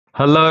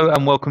Hello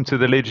and welcome to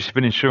the Leadership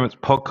in Insurance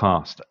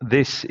podcast.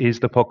 This is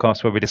the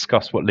podcast where we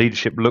discuss what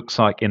leadership looks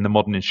like in the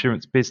modern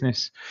insurance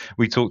business.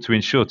 We talk to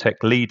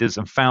Insurtech leaders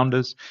and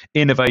founders,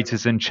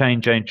 innovators and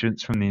change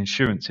agents from the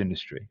insurance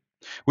industry.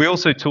 We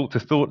also talk to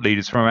thought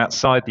leaders from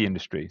outside the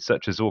industry,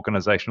 such as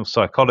organizational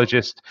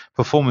psychologists,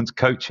 performance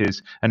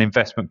coaches, and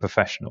investment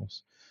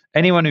professionals.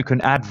 Anyone who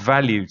can add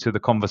value to the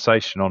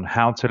conversation on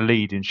how to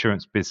lead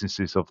insurance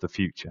businesses of the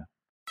future.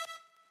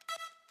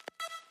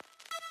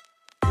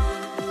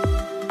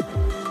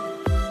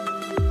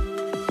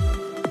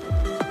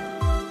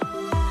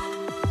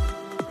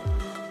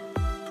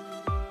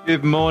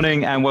 Good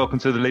morning and welcome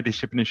to the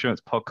Leadership in Insurance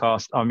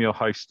podcast. I'm your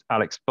host,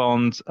 Alex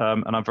Bond,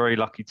 and I'm very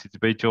lucky to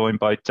be joined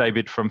by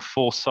David from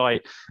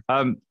Foresight.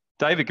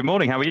 David, good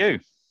morning. How are you?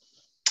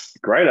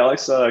 Great,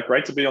 Alex.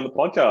 Great to be on the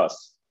podcast.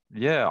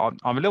 Yeah,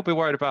 I'm a little bit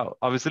worried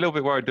I was a little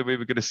bit worried that we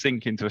were going to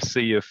sink into a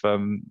sea of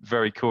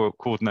very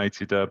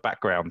coordinated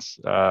backgrounds,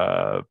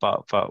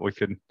 but we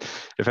can,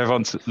 if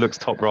everyone looks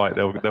top right,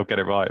 they'll get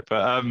it right.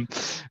 But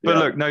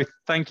look, no,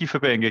 thank you for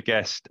being a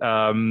guest.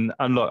 And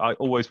look, I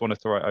always want to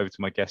throw it over to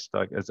my guest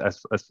as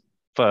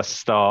first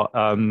start.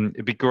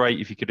 It'd be great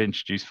if you could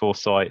introduce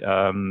Foresight,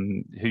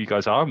 who you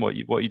guys are and what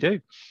you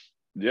do.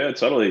 Yeah,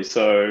 totally.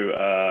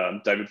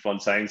 So David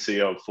Fontain,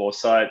 CEO of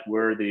Foresight.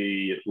 We're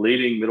the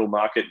leading middle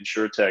market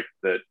Insurtech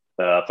that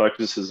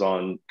focuses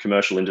on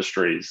commercial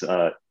industries,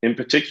 in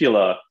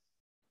particular,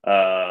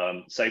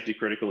 safety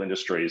critical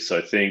industries.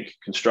 So think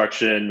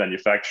construction,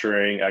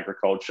 manufacturing,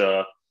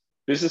 agriculture,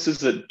 businesses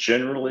that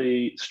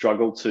generally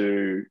struggle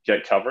to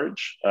get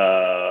coverage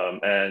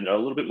and are a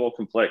little bit more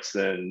complex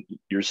than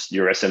your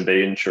SMB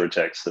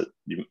Insurtechs that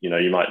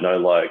you might know,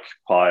 like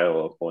Pi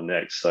or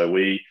Next. So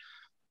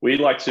we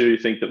like to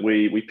think that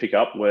we pick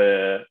up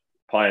where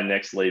Pi and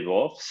Next leave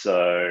off.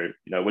 So,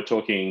 we're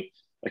talking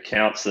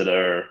accounts that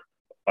are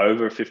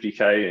over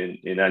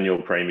 50K in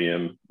annual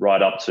premium,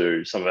 right up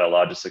to some of our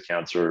largest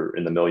accounts are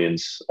in the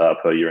millions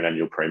per year in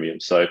annual premium.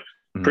 So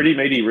pretty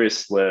meaty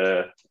risk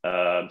where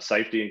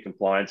safety and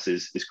compliance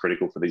is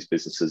critical for these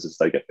businesses as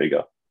they get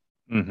bigger.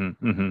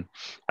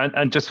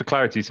 And just for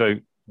clarity, so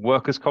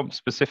workers' comp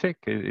specific,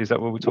 is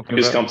that what we're talking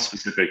about? Workers' comp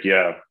specific,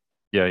 yeah.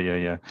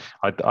 Yeah.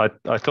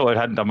 I thought I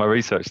hadn't done my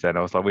research then. I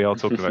was like, we are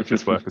talking about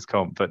just workers'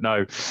 comp, but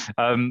no,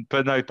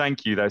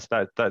 thank you.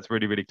 That's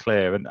really, really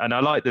clear. And I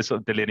like this sort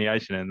of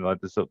delineation and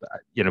like the sort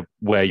of,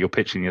 where you're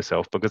pitching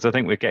yourself, because I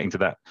think we're getting to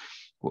that.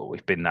 Well,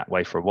 we've been that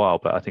way for a while,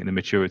 but I think the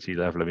maturity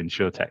level of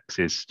Insurtechs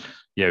is,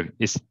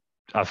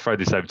 I'll throw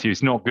this over to you.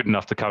 It's not good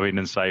enough to come in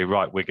and say,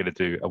 right, we're going to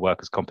do a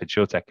workers' comp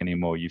Insurtech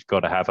anymore. You've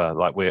got to have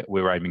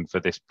we're aiming for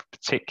this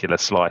particular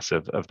slice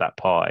of that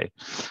pie.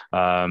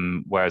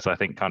 Whereas I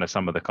think kind of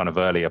some of the kind of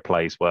earlier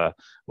plays were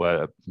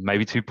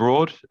maybe too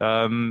broad,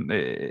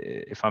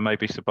 if I may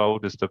be so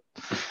bold as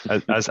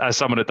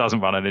someone that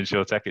doesn't run an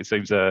Insurtech, it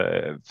seems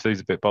a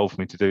bit bold for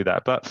me to do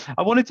that. But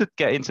I wanted to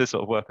get into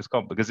sort of workers'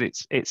 comp because it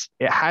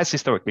has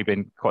historically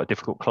been quite a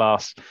difficult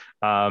class.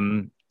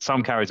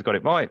 Some carriers have got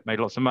it right, made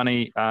lots of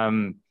money.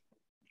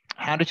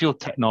 How did your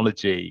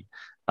technology,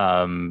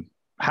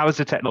 how is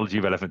the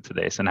technology relevant to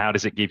this, and how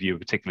does it give you a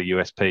particular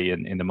USP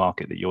in the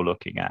market that you're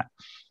looking at?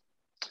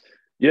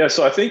 Yeah,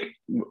 so I think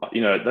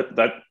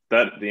that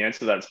the answer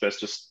to that's best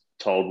just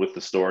told with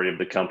the story of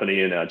the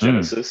company and our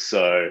genesis.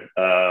 So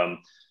I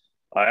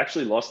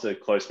actually lost a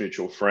close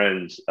mutual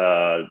friend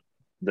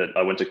that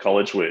I went to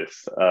college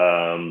with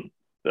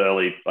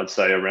early, I'd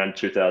say around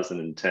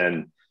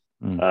 2010.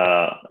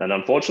 And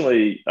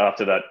unfortunately,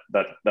 after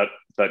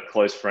that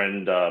close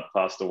friend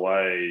passed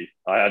away,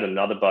 I had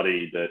another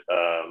buddy that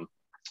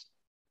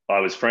I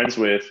was friends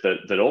with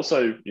that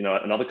also,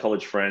 another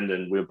college friend,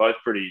 and we were both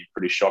pretty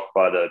shocked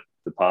by the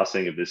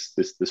passing of this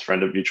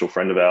mutual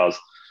friend of ours.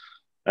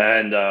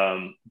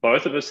 And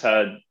both of us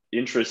had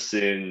interests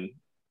in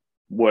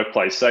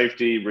workplace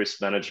safety,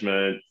 risk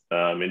management,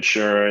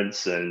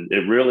 insurance, and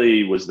it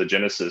really was the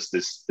genesis.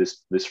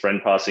 This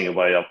friend passing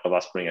away of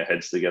us putting our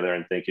heads together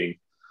and thinking,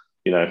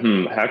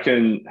 how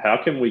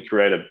can we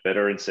create a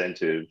better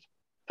incentive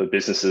for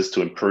businesses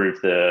to improve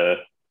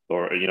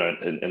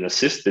and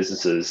assist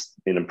businesses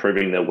in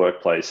improving their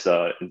workplace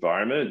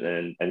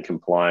environment and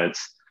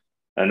compliance.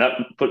 And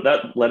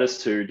that led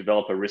us to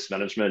develop a risk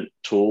management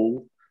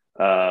tool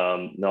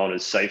known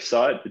as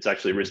SafeSight. It's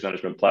actually a risk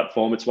management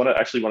platform. It's one of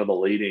the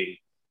leading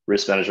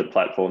risk management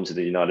platforms in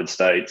the United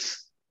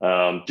States.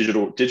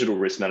 Digital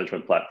risk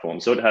management platform.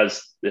 So it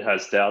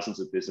has thousands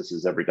of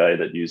businesses every day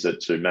that use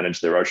it to manage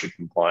their OSHA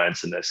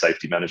compliance and their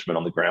safety management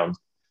on the ground,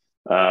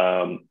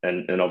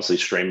 and obviously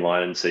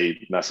streamline and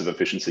see massive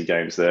efficiency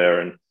gains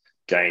there and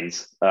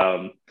gains.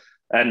 And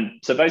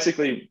so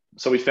basically,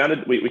 we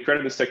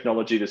created this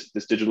technology, this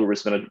digital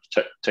risk management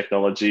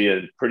technology,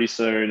 and pretty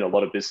soon a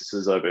lot of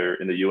businesses over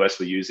in the US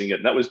were using it,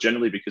 and that was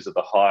generally because of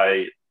the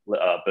high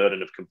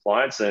burden of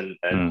compliance and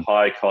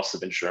high costs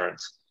of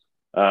insurance.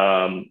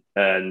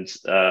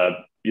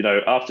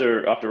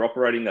 After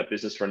operating that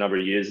business for a number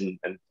of years and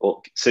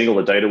seeing all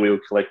the data we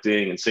were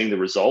collecting and seeing the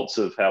results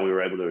of how we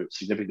were able to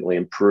significantly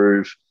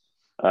improve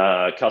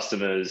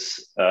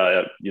customers,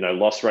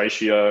 loss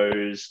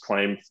ratios,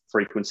 claim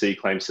frequency,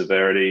 claim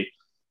severity.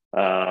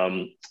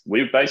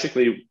 We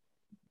basically,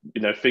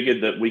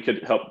 figured that we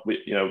could help.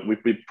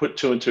 We put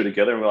two and two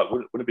together, and we're like,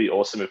 would it be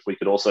awesome if we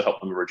could also help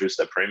them reduce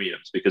their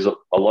premiums? Because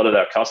a lot of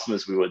our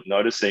customers we were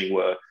noticing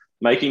were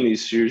making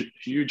these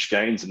huge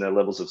gains in their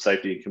levels of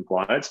safety and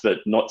compliance, but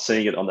not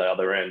seeing it on the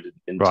other end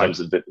in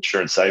terms of the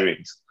insurance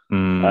savings.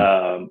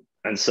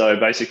 And so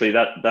basically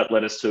that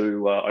led us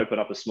to open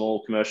up a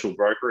small commercial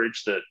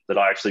brokerage that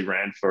I actually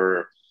ran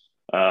for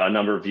a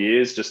number of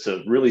years, just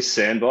to really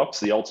sandbox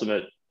the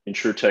ultimate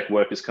Insurtech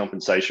workers'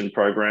 compensation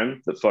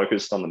program that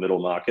focused on the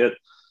middle market.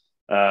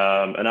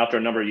 And after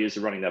a number of years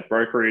of running that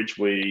brokerage,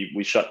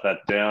 we shut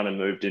that down and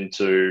moved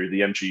into the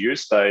MGU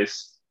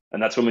space.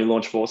 And that's when we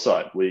launched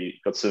Foresight.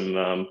 We got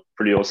some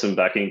pretty awesome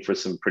backing for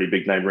some pretty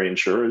big name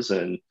reinsurers.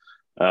 And,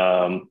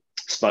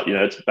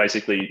 it's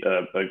basically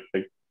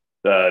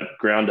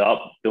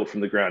built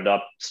from the ground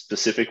up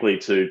specifically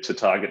to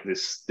target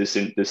this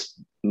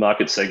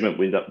market segment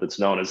that's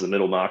known as the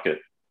middle market.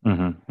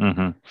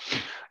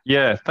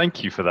 Yeah,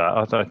 thank you for that.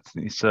 I thought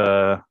it's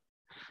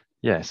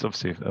it's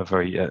obviously a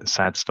very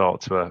sad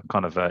start to a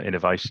kind of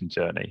innovation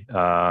journey.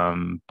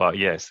 But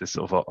yes, this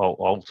sort of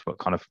ultimate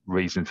kind of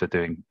reason for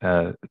doing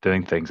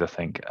things, I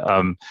think.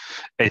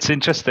 It's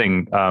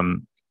interesting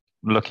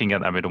looking at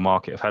that middle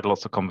market. I've had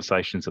lots of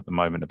conversations at the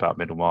moment about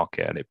middle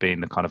market and it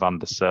being the kind of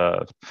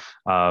underserved.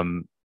 I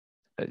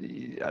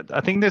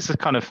think there's a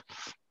kind of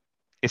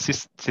it's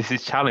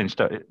this challenge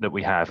that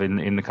we have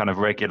in the kind of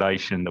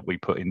regulation that we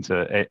put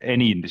into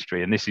any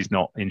industry, and this is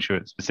not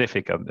insurance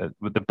specific.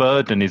 The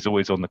burden is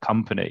always on the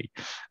company,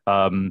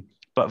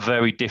 but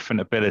very different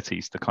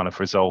abilities to kind of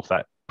resolve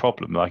that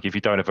problem. Like if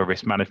you don't have a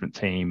risk management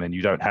team and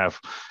you don't have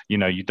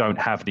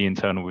the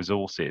internal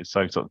resources,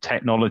 so sort of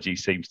technology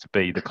seems to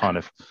be the kind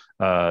of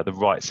the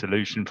right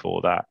solution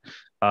for that.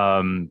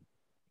 I'm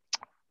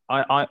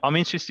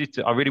interested.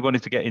 I really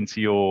wanted to get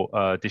into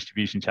your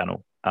distribution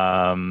channel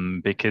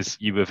because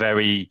you were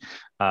very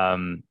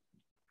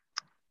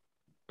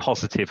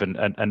positive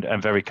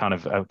and very kind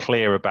of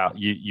clear about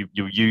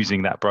you're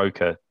using that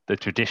broker, the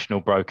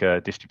traditional broker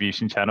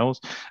distribution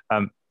channels.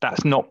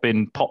 That's not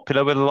been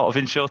popular with a lot of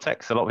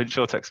Insurtechs. A lot of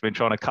Insurtechs have been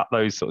trying to cut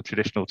those sort of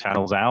traditional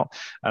channels out.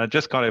 And I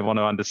just kind of want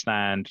to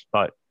understand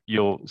like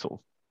your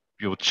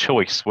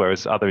choice,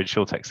 whereas other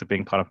Insurtechs have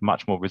been kind of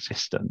much more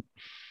resistant.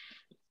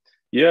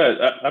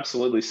 Yeah,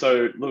 absolutely.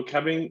 So look,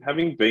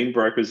 having been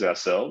brokers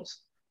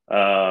ourselves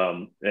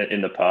in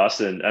the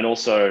past, and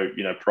also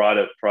prior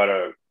to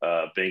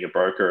being a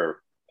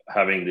broker,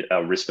 having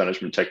our risk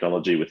management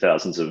technology with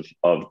thousands of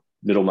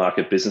middle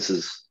market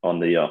businesses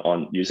on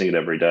using it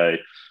every day,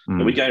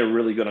 and we gain a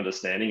really good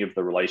understanding of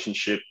the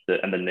relationship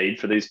and the need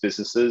for these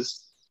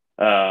businesses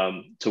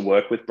to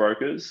work with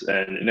brokers.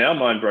 And in our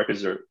mind,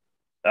 brokers are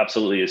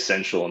absolutely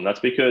essential, and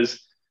that's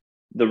because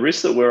the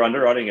risks that we're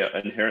underwriting are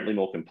inherently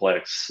more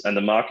complex, and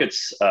the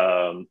markets,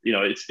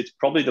 it's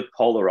probably the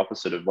polar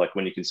opposite of like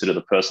when you consider the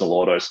personal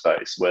auto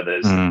space, where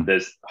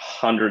there's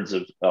hundreds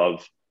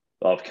of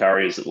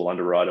carriers that will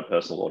underwrite a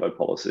personal auto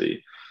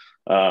policy.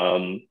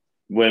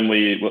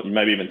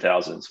 Maybe even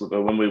thousands.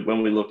 But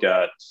when we look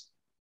at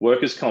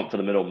workers' comp for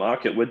the middle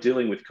market, we're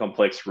dealing with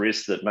complex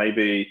risks that may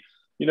be,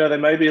 they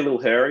may be a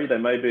little hairy, they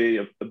may be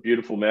a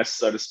beautiful mess,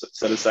 so to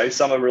say.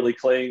 Some are really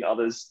clean,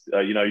 others,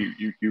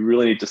 you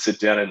really need to sit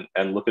down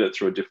and look at it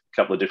through a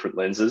couple of different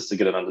lenses to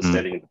get an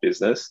understanding of the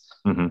business.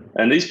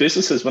 And these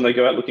businesses, when they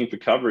go out looking for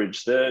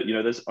coverage,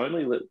 there's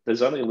only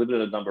a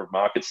limited number of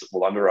markets that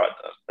will underwrite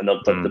them, and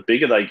the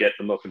bigger they get,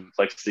 the more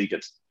complexity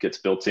gets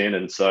built in.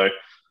 And so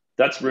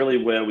that's really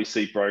where we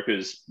see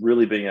brokers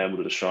really being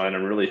able to shine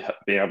and really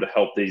being able to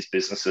help these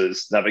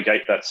businesses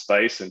navigate that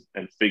space and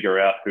figure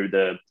out who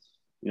their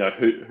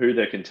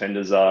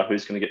contenders are,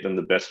 who's going to get them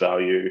the best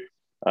value.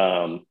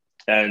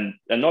 And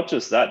not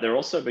just that, they're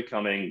also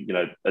becoming,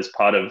 as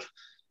part of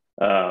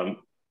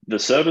the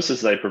services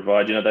they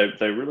provide,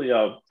 they really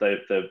are,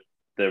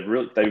 they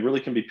really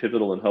can be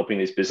pivotal in helping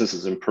these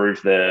businesses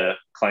improve their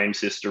claims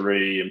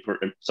history, improve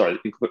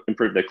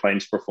their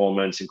claims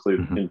performance,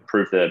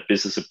 improve their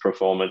business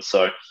performance.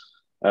 So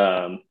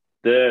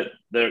they're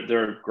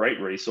a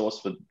great resource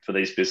for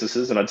these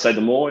businesses. And I'd say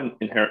the more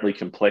inherently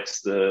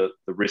complex the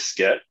risks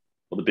get,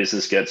 or the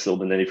business gets, or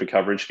the need for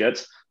coverage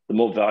gets, the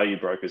more value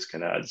brokers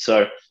can add.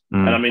 So,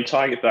 and I mean,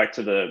 tying it back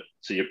to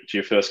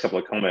your first couple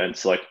of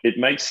comments, like it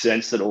makes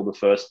sense that all the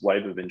first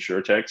wave of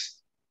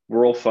Insurtechs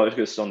we're all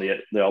focused on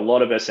there are a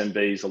lot of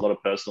SMBs, a lot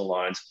of personal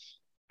lines,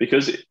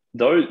 because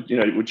those,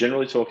 we're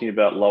generally talking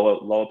about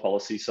lower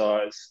policy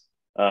size.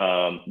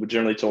 We're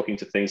generally talking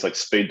to things like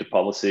speed to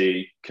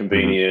policy,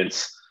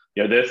 convenience.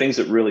 They're things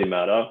that really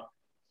matter.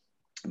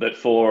 But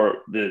for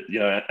the,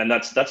 and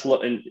that's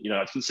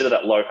I consider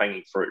that low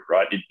hanging fruit,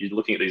 right? You're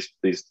looking at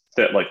these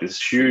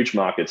huge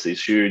markets,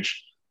 these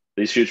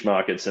huge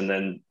markets, and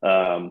then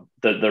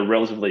they're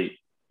relatively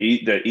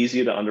they're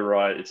easier to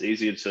underwrite. It's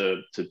easier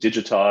to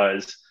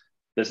digitize.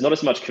 There's not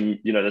as much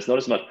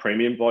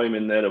premium volume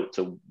in there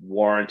to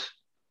warrant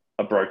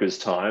a broker's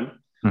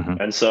time.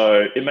 Mm-hmm. And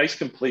so it makes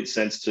complete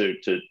sense to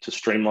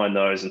streamline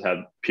those and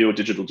have pure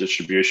digital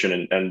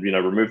distribution and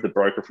remove the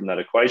broker from that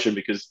equation,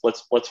 because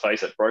let's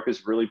face it,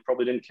 brokers really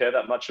probably didn't care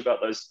that much about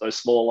those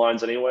smaller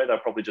lines anyway. They're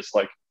probably just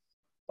like,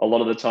 a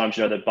lot of the times,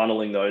 they're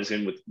bundling those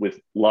in with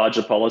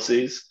larger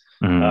policies,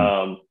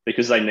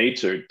 because they need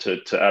to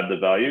add the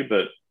value.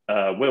 But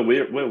where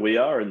we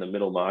are in the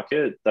middle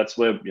market, that's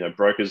where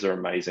brokers are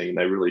amazing.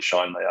 They really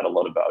shine. They add a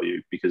lot of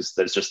value because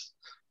there's just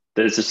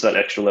that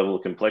extra level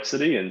of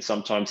complexity, and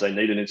sometimes they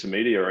need an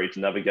intermediary to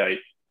navigate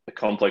a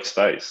complex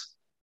space.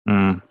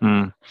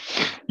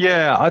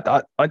 Yeah,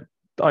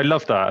 I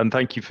love that, and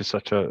thank you for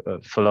such a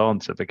full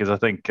answer, because I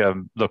think,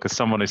 look, as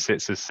someone who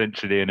sits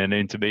essentially in an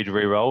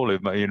intermediary role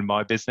in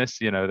my business,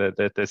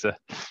 there's a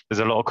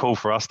lot of call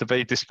for us to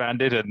be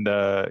disbanded, and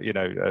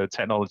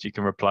technology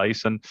can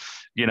replace, and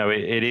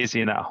it is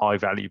in that high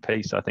value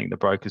piece. I think the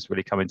brokers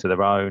really come into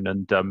their own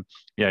and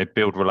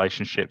build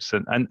relationships,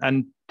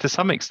 and to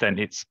some extent,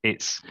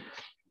 it's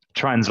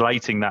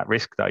translating that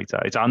risk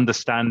data. It's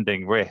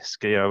understanding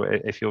risk.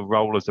 If your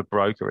role as a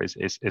broker is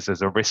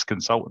as a risk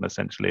consultant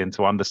essentially, and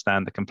to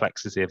understand the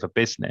complexity of a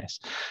business,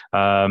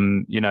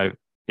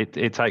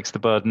 it takes the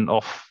burden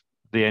off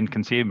the end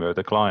consumer,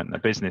 the client, the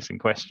business in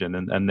question,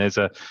 and there's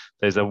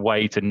a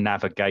way to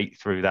navigate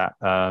through that.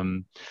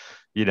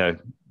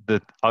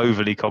 The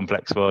overly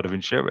complex world of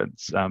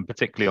insurance,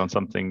 particularly on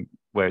something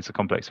where it's a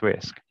complex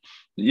risk.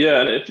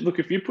 Yeah, and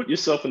if you put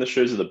yourself in the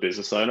shoes of the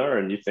business owner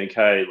and you think,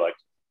 hey, like,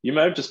 you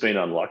may have just been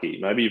unlucky.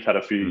 Maybe you've had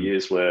a few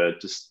years where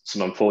just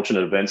some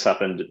unfortunate events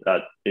happened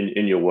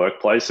in your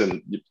workplace,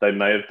 and they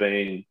may have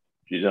been,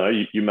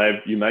 you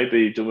may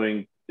be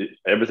doing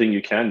everything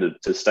you can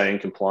to stay in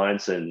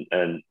compliance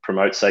and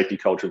promote safety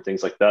culture and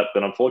things like that.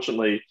 But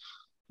unfortunately,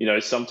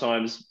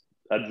 sometimes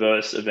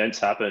adverse events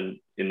happen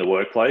in the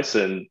workplace.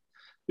 And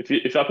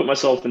if I put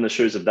myself in the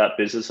shoes of that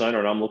business owner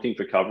and I'm looking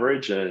for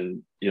coverage,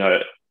 and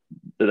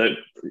the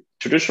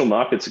traditional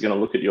markets are going to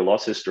look at your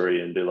loss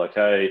history and be like,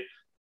 hey,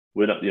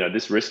 we're not,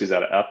 this risk is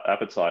out of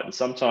appetite. And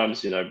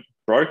sometimes,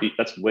 broker,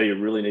 that's where you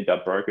really need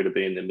that broker to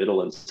be in the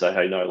middle and say,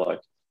 hey, no, like,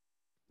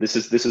 this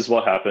is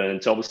what happened,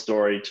 and tell the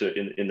story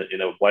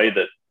in a way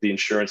that the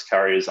insurance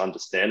carriers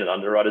understand and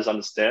underwriters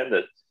understand.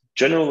 That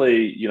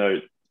generally,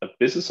 a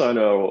business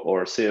owner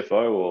or a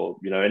CFO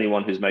or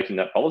anyone who's making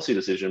that policy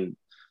decision,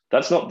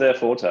 that's not their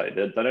forte.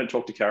 They don't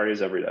talk to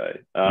carriers every day.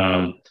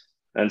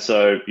 And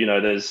so,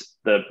 there's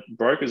the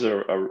brokers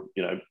are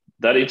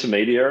that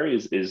intermediary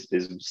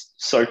is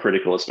so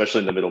critical, especially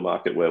in the middle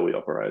market where we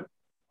operate.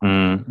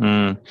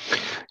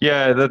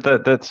 Yeah,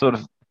 that sort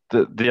of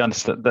the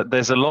understand that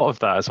there's a lot of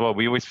that as well.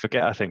 We always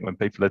forget, I think, when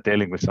people are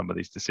dealing with some of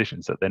these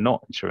decisions, that they're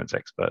not insurance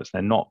experts.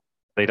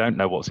 They don't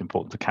know what's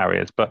important to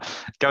carriers. But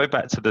going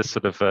back to the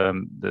sort of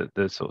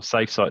the sort of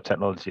SafeSight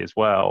technology as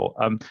well,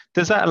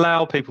 does that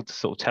allow people to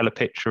sort of tell a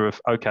picture of,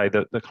 okay,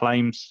 the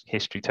claims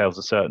history tells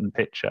a certain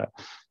picture,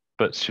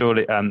 but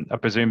surely,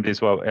 presumably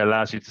as well, it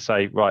allows you to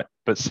say, right,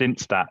 but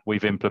since that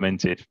we've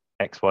implemented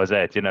X, Y,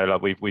 Z.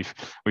 Like we've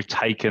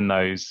taken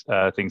those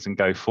things and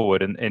go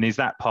forward. And is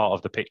that part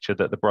of the picture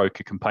that the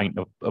broker can paint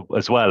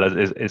as well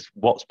as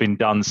what's been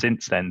done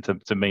since then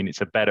to mean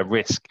it's a better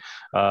risk?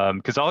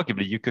 Because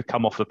arguably you could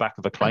come off the back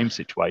of a claim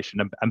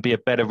situation and be a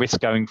better risk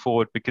going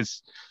forward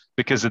because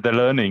of the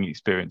learning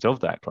experience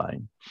of that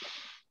claim.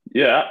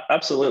 Yeah,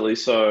 absolutely.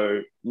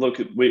 So look,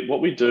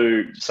 what we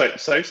do,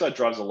 SafeSight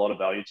drives a lot of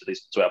value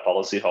to our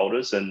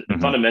policyholders, and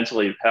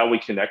fundamentally how we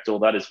connect all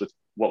that is with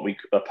what we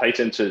a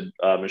patented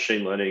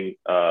machine learning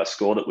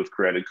score that we've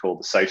created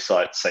called the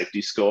SafeSight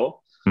Safety Score.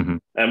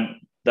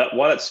 And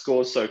why that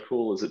score is so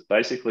cool is it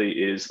basically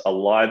is a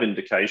live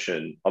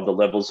indication of the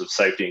levels of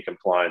safety and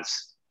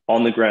compliance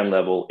on the ground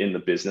level in the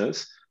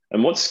business.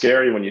 And what's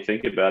scary when you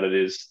think about it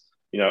is,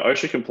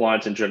 OSHA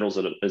compliance in general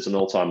is an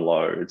all-time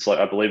low. It's like,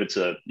 I believe it's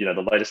the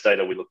latest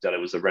data we looked at, it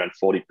was around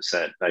 40%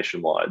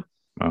 nationwide.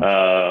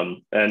 Oh.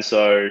 And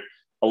so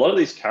a lot of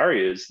these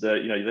carriers,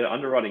 they're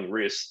underwriting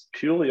risk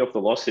purely off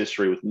the loss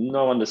history with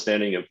no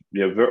understanding of,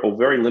 or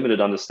very limited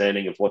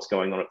understanding of what's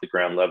going on at the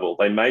ground level.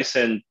 They may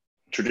send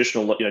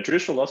traditional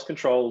loss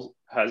control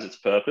has its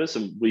purpose,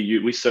 and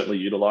we certainly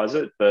utilize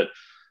it. But,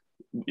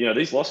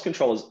 these loss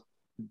controllers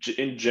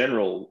in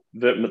general,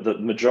 the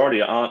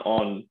majority aren't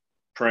on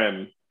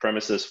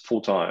premises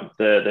full time.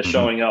 They're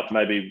showing up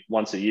maybe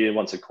once a year,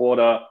 once a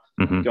quarter,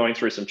 going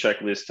through some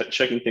checklists,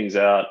 checking things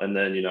out, and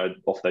then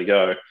off they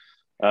go.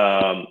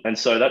 And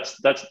so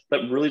that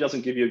really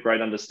doesn't give you a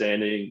great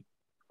understanding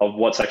of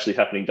what's actually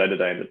happening day to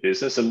day in the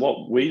business. And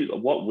what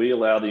we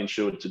allow the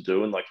insured to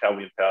do, and like how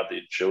we empower the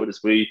insured,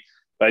 is we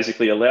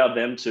basically allow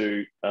them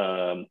to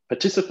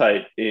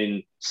participate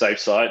in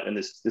SafeSight and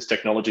this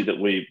technology that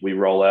we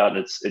roll out.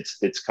 And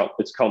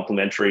it's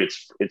complementary.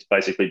 It's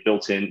basically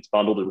built in. It's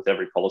bundled with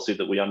every policy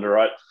that we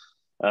underwrite,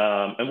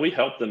 and we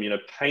help them,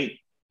 paint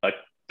a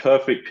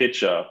perfect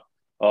picture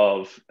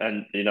of,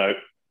 and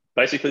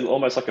basically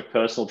almost like a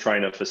personal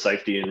trainer for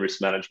safety and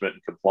risk management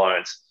and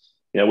compliance.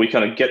 We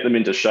kind of get them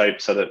into shape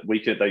so that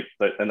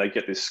they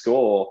get this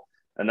score,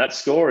 and that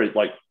score is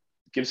like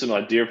gives them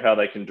an idea of how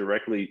they can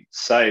directly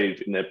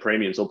save in their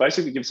premiums, or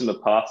basically gives them a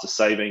path to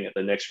saving at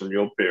the next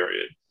renewal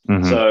period.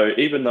 Mm-hmm. So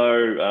even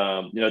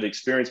though the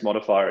experience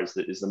modifier is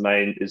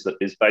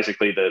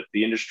basically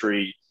the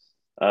industry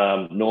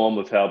norm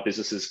of how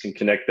businesses can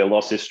connect their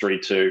loss history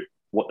to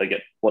what they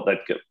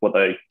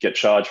get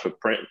charged for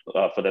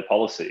their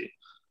policy.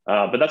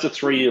 But that's a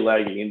 3-year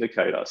lagging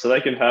indicator. So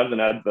they can have an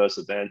adverse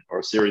event or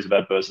a series of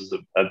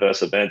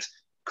adverse events,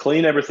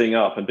 clean everything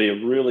up, and be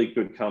a really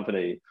good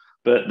company.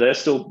 But they're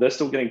still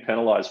getting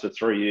penalized for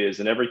 3 years,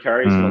 and every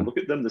carrier is going to look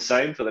at them the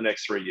same for the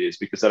next 3 years,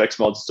 because that X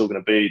mod is still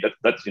going to be that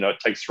it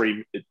takes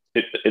three.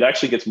 It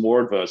actually gets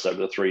more adverse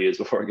over the 3 years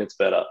before it gets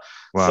better.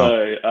 Wow.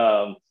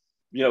 So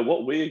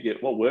what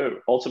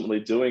we're ultimately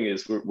doing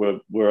is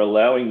we're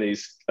allowing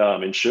these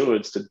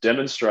insureds to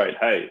demonstrate,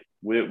 hey,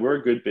 we're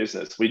a good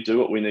business. We do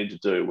what we need to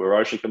do. We're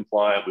OSHA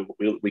compliant.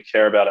 We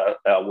care about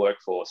our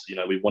workforce.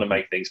 We want to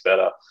make things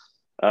better.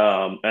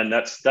 And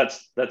that's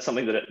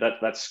something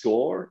that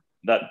score.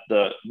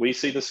 We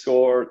see the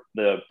score,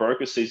 the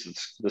broker sees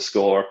the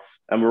score,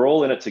 and we're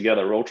all in it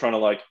together. We're all trying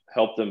to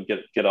help them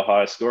get a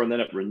higher score, and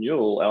then at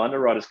renewal, our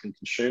underwriters can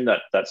consume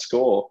that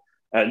score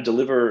and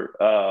deliver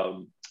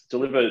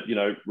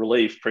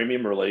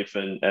premium relief,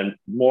 and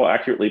more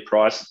accurately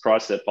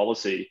price their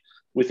policy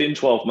within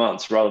 12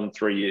 months rather than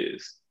 3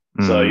 years.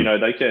 Mm-hmm. So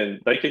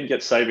they can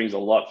get savings a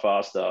lot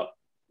faster.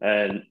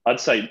 And I'd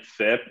say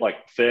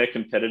fair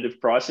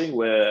competitive pricing,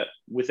 where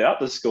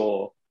without the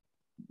score,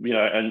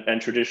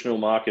 and traditional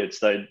markets,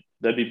 they'd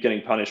be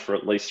getting punished for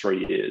at least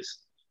 3 years.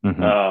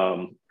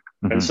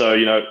 Mm-hmm. And so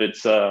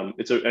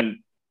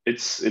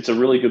it's a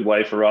really good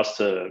way for us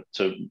to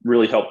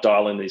really help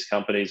dial in these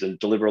companies and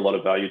deliver a lot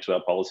of value to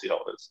our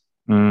policyholders.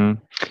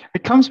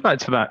 It comes back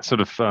to that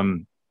sort of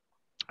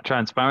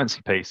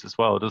transparency piece as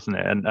well, doesn't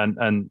it?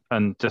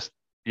 And just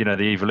the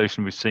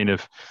evolution we've seen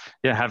of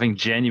having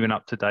genuine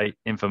up-to-date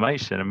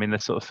information. I mean, the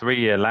sort of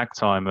 3-year lag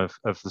time of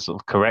the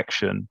sort of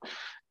correction,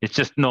 it's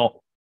just not.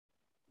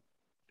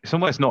 It's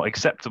almost not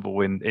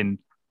acceptable in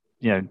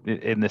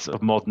this sort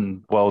of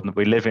modern world that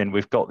we live in.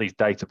 We've got these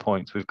data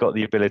points. We've got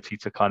the ability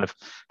to kind of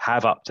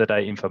have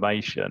up-to-date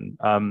information.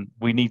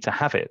 We need to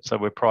have it, so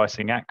we're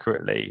pricing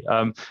accurately.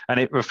 And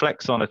it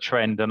reflects on a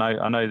trend. And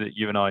I know that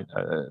you and I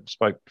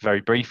spoke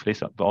very briefly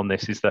on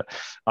this, is that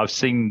I've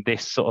seen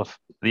this sort of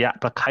the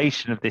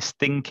application of this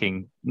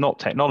thinking, not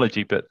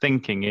technology, but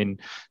thinking in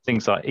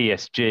things like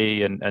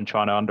ESG and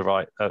trying to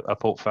underwrite a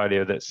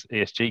portfolio that's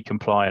ESG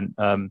compliant,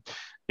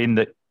 in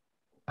that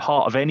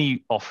part of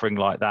any offering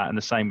like that, and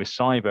the same with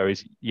cyber,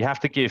 is you have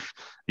to give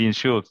the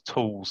insured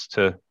tools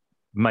to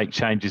make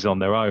changes on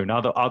their own.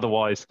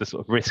 Otherwise, the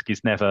sort of risk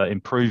is never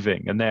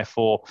improving, and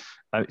therefore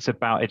it's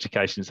about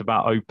education, it's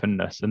about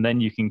openness, and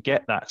then you can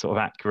get that sort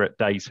of accurate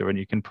data, and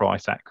you can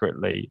price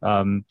accurately,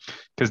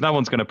 because no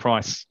one's going to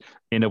price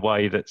in a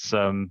way that's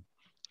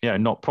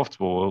not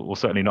profitable, or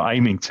certainly not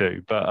aiming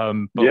to. But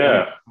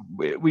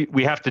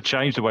we have to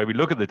change the way we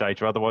look at the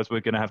data. Otherwise,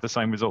 we're going to have the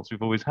same results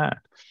we've always had.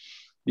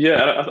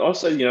 Yeah, and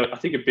also, I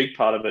think a big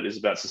part of it is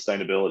about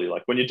sustainability.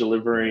 Like when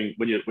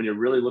you're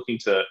really looking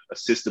to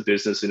assist the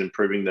business in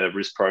improving their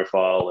risk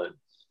profile,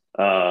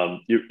 and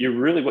you're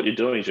really, what you're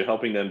doing is you're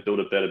helping them build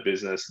a better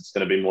business. It's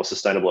going to be more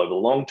sustainable over the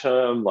long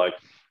term.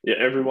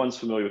 Everyone's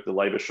familiar with the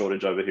labor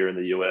shortage over here in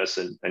the US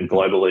and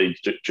globally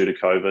due to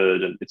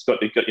COVID, and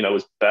it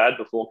was bad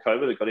before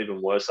COVID. It got even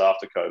worse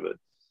after COVID,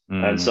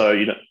 and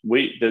so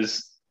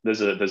there's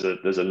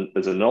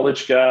a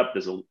knowledge gap.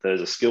 There's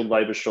a skilled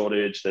labor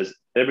shortage. There's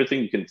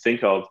everything you can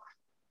think of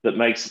that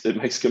makes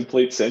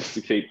complete sense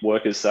to keep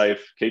workers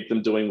safe, keep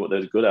them doing what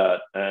they're good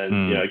at,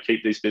 and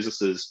keep these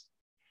businesses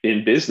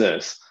in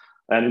business.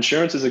 And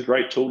insurance is a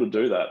great tool to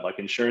do that.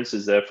 Insurance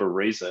is there for a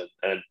reason,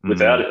 and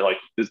without it,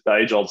 this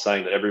age-old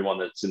saying that everyone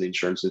that's in the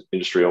insurance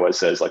industry always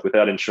says,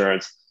 without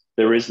insurance,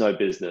 there is no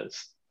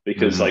business,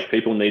 because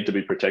people need to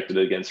be protected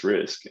against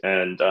risk.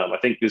 And I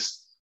think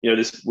it's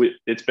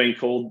been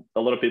called,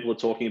 a lot of people are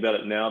talking about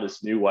it now,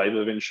 this new wave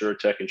of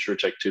Insurtech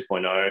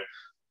 2.0.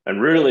 And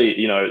really,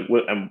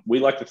 we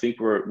like to think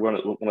we're one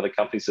of the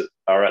companies that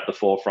are at the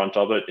forefront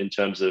of it, in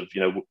terms of,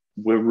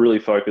 we're really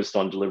focused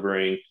on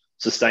delivering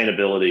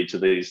sustainability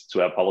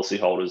to our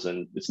policyholders.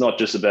 And it's not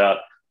just about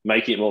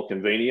making it more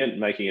convenient,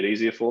 making it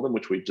easier for them,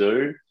 which we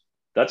do.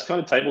 That's kind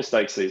of table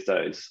stakes these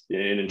days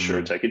in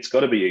Insurtech. It's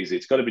got to be easy.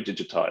 It's got to be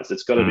digitized.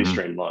 It's got to be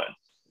streamlined.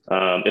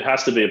 It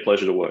has to be a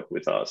pleasure to work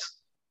with us.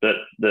 But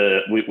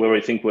where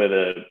we think where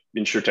the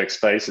Insurtech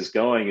space is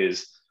going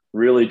is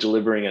really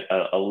delivering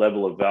a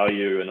level of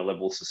value and a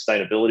level of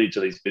sustainability to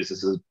these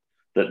businesses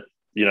that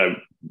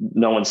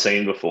no one's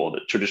seen before,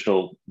 that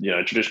traditional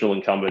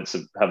incumbents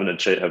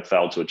have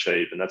failed to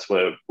achieve, and that's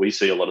where we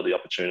see a lot of the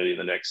opportunity in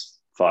the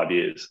next 5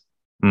 years.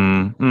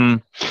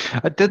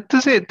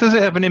 Does it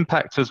have an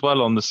impact as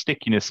well on the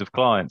stickiness of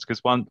clients?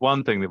 Because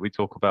one thing that we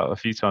talk about a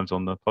few times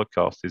on the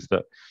podcast is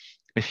that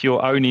if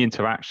your only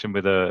interaction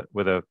with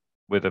a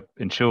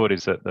insured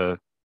is at the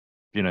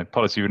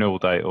policy renewal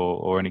date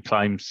or any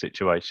claims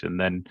situation,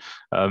 then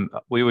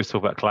we always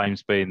talk about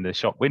claims being the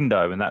shop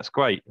window, and that's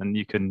great, and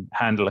you can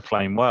handle a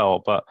claim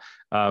well, but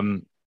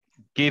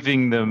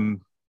giving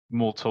them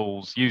more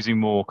tools, using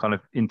more kind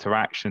of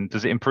interaction,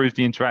 does it improve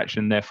the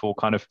interaction, therefore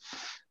kind of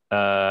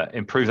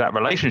improve that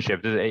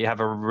relationship? Does it have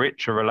a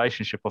richer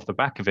relationship off the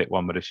back of it,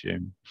 one would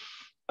assume?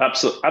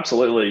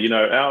 Absolutely.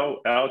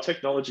 Our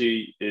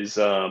technology is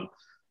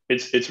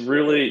it's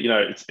really,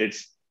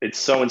 it's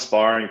so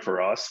inspiring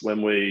for us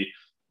when we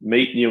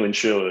meet new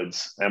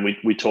insureds and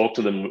we talk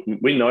to them.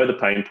 We know the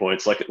pain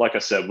points. Like I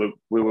said,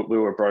 we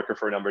were a broker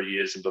for a number of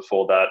years, and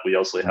before that, we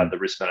also had the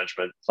risk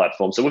management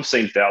platform. So we've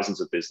seen thousands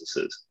of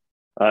businesses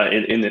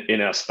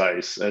in our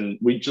space, and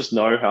we just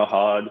know how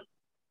hard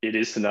it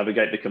is to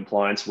navigate the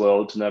compliance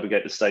world, to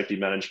navigate the safety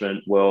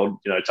management world.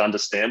 To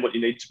understand what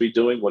you need to be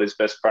doing, what is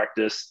best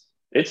practice.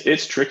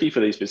 It's tricky for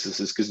these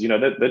businesses because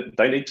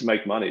they need to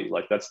make money.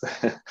 Like that's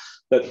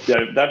they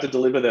have to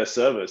deliver their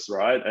service,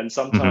 right? And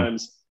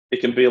sometimes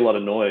it can be a lot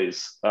of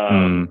noise,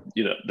 and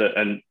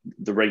the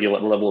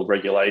level of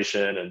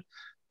regulation,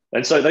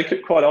 and so they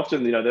could quite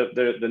often,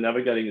 they're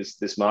navigating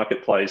this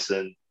marketplace,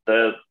 and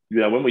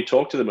when we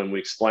talk to them and we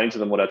explain to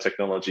them what our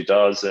technology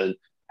does and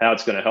how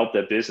it's going to help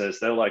their business,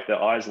 they're like,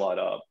 their eyes light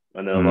up,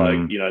 and they're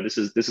like, this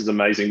is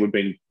amazing. We've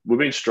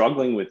been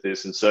struggling with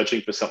this and searching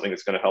for something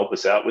that's going to help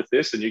us out with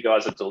this, and you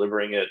guys are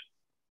delivering it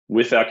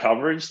with our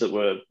coverage that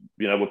we're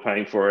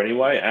paying for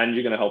anyway, and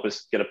you're going to help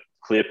us get a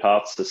clear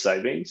path to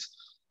savings.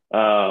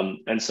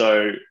 And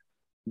so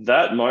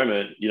that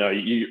moment,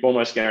 you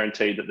almost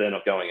guarantee that they're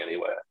not going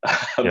anywhere.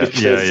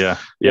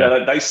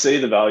 They see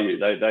the value,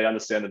 they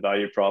understand the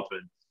value prop,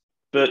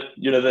 but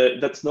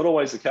that's not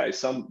always the case.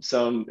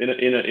 Some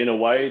in a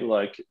way,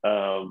 like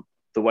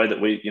the way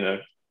that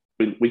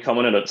we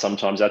comment on it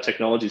sometimes, our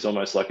technology is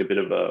almost like a bit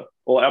of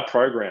our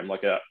program,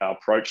 like our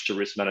approach to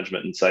risk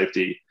management and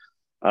safety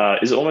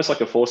is almost like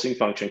a forcing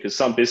function, because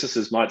some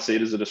businesses might see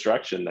it as a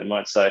distraction. They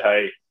might say,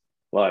 hey,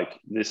 like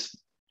this,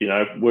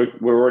 we're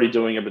already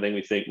doing everything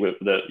we think we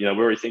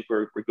already think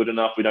we're good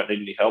enough. We don't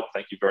need any help.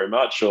 Thank you very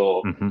much.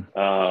 Or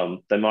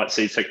they might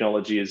see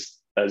technology as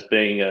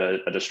being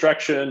a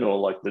distraction, or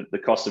like the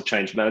cost of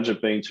change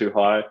management being too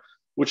high,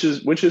 which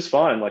is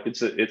fine. Like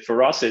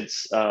for us,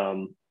 it's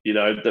that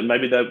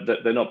maybe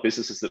they're not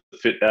businesses that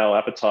fit our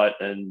appetite,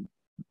 and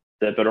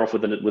they're better off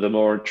with a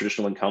more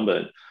traditional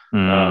incumbent.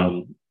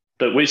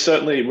 But we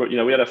certainly,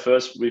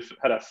 we've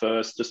had our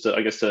first, just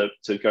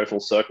to go full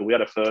circle, we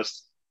had our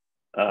first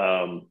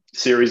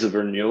series of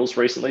renewals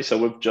recently. So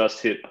we've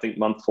just hit, I think,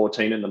 month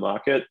 14 in the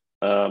market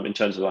in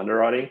terms of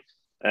underwriting.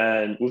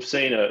 And we've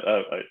seen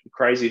a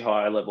crazy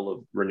high level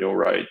of renewal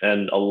rate,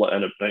 and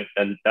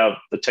the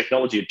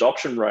technology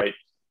adoption rate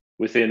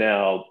within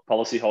our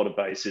policyholder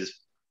base is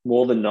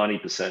more than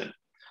 90%.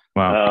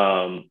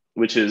 Wow.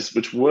 Which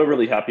we're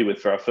really happy with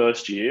for our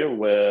first year,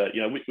 where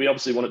we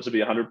obviously want it to be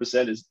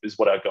 100% is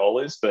what our goal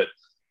is, but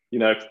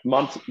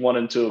month 1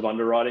 and 2 of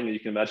underwriting, you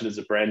can imagine, is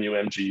a brand new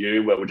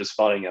MGU where we're just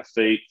finding our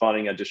feet,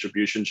 finding our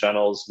distribution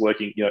channels,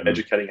 working,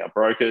 educating our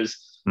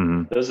brokers.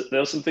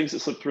 There's some things that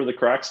slip through the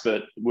cracks,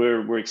 but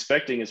we're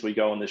expecting as we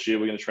go on this year,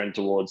 we're going to trend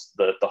towards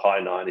the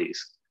high 90s,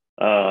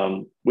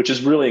 which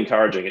is really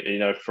encouraging.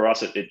 For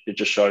us, it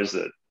just shows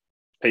that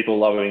people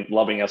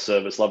loving our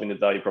service, loving the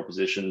value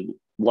proposition,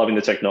 loving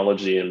the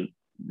technology, and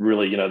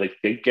really, if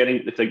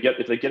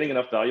they're getting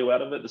enough value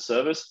out of it, the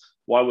service,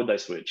 why would they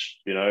switch?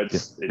 But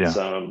it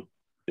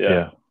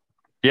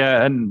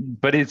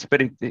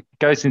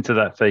goes into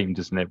that theme,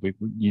 doesn't it?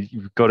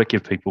 You've got to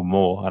give people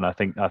more, and I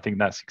think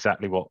that's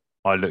exactly what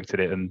I looked at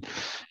it. And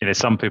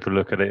some people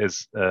look at it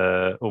as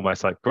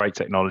almost like great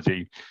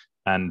technology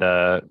and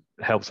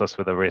helps us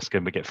with a risk,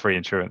 and we get free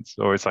insurance,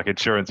 or it's like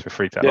insurance for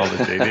free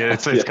technology.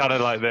 It's kind of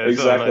like this.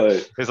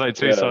 Exactly. It's like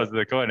two sides of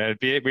the coin. And it'd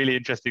be really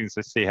interesting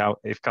to see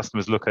if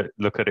customers look at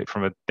it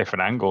from a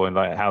different angle and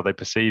like how they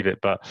perceive it.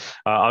 But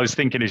I was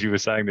thinking, as you were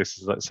saying this,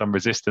 is like some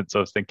resistance. I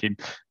was thinking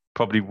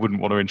probably wouldn't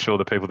want to insure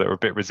the people that are a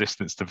bit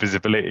resistant to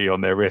visibility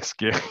on their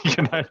risk. Yeah.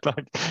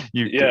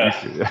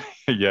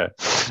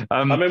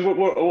 I mean,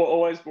 we're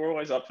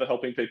always up for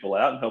helping people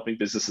out and helping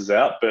businesses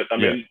out, but I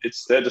mean,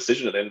 it's their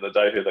decision at the end of the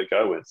day who they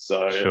go with.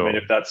 So Sure. I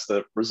mean, if that's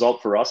the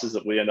result for us, is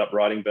that we end up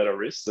writing better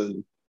risks,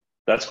 then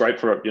that's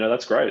great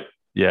that's great.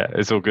 Yeah,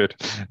 it's all good.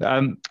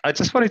 I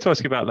just wanted to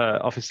ask you about the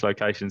office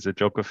locations and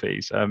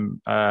geographies.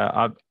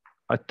 I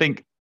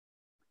think,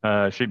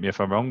 shoot me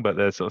if I'm wrong, but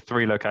there's sort of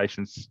 3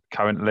 locations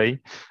currently.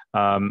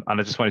 And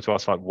I just wanted to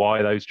ask, like,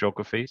 why those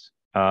geographies,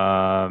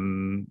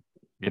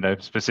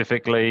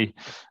 specifically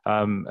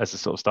as a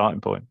sort of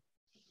starting point?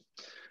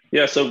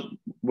 Yeah, so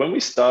when we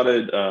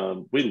started,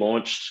 we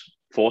launched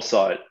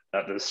Foresight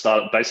at the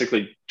start,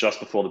 basically just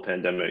before the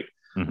pandemic.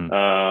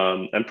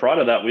 And prior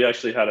to that, we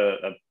actually had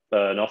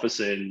an office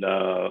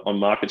on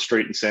Market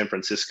Street in San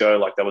Francisco.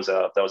 Like that was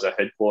our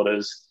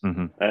headquarters.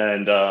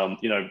 And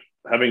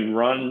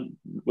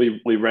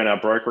we ran our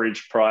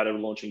brokerage prior to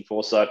launching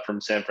Foresight from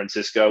San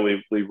Francisco.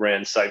 We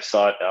ran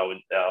SafeSight,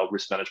 our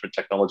risk management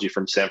technology,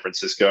 from San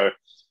Francisco.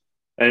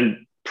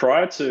 And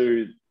prior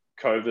to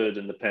COVID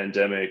and the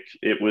pandemic,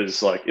 it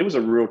was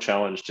a real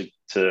challenge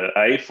to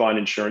A, find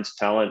insurance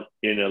talent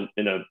in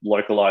a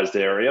localized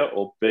area,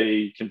 or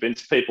B,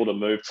 convince people to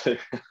move to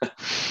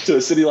to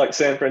a city like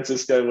San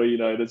Francisco,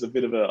 where there's a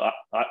bit of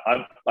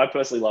I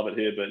personally love it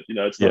here, but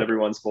it's not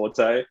everyone's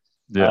forte.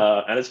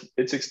 Yeah. And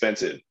it's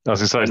expensive. I was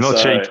going to say, it's not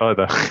cheap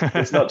either.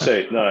 It's not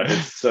cheap. No,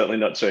 it's certainly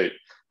not cheap.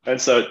 And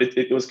so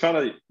it was kind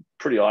of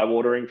pretty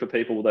eye-watering for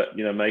people that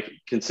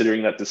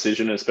considering that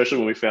decision, especially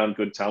when we found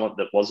good talent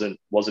that wasn't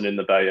in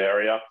the Bay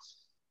Area.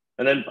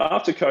 And then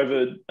after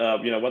COVID,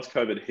 once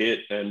COVID hit,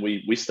 and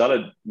we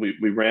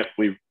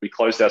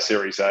closed our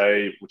Series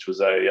A, which was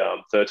a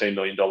 $13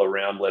 million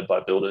round led by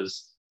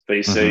Builders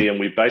VC, and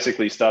we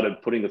basically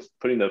started putting the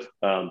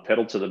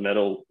pedal to the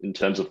metal in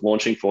terms of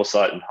launching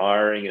Foresight and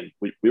hiring, and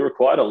we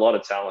required a lot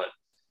of talent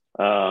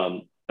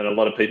and a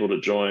lot of people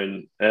to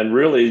join, and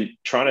really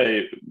trying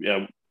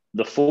to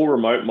the full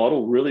remote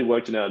model really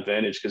worked in our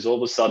advantage, because all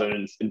of a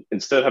sudden,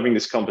 instead of having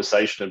this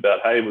conversation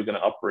about, hey, we're going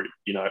to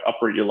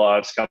uproot your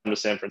lives, come to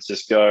San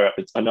Francisco.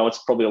 I know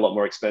it's probably a lot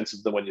more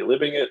expensive than where you're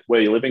living,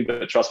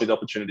 but trust me, the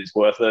opportunity is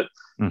worth it.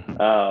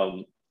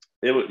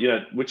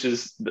 Which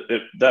is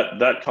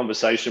that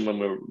conversation when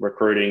we're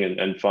recruiting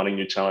and finding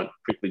new talent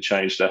quickly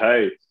changed to,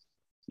 hey,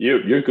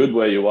 you're good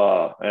where you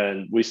are,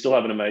 and we still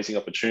have an amazing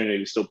opportunity.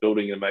 We're still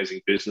building an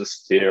amazing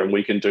business here, and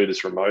we can do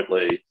this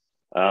remotely.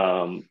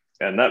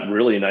 And that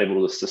really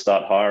enabled us to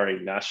start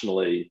hiring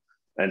nationally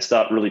and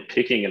start really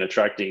picking and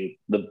attracting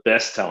the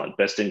best talent,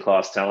 best in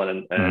class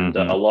talent, and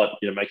a lot,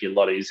 making it a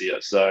lot easier.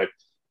 So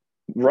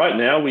right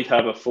now we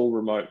have a full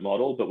remote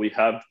model, but we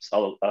have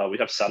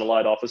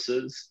satellite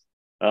offices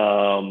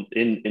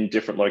in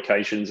different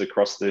locations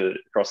across the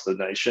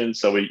nation.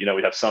 So we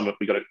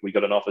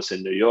got an office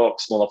in New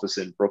York, small office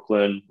in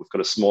Brooklyn. We've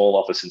got a small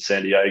office in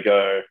San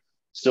Diego.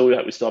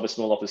 We still have a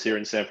small office here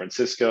in San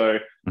Francisco.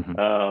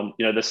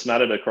 They're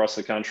smattered across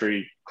the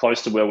country,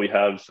 close to where we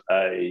have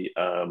a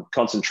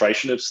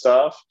concentration of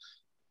staff.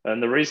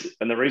 And the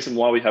reason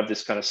why we have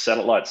this kind of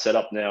satellite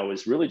setup now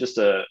is really just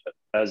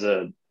as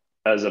a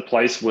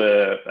place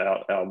where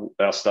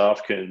our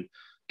staff can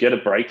get a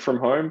break from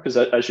home, because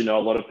as you know,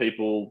 a lot of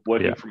people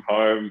working from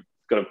home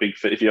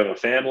if you have a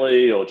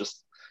family, or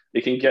just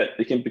it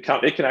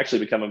can actually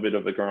become a bit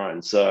of a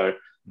grind. So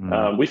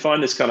we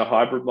find this kind of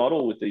hybrid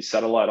model with these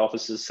satellite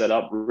offices set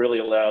up really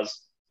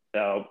allows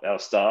our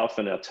staff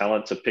and our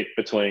talent to pick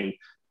between,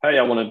 hey,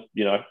 I'm going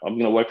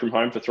to work from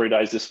home for 3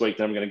 days this week,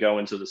 then I'm going to go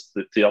into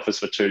the office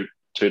for two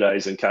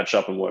days and catch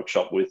up and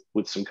workshop with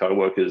some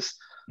coworkers.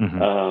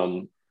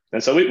 And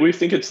so we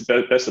think it's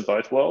the best of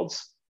both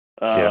worlds.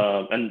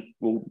 And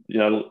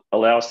will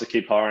allow us to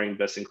keep hiring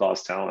best in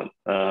class talent.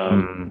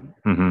 I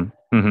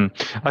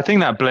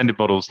think that blended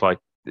model's like,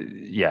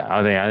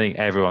 I think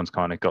everyone's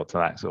kind of got to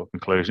that sort of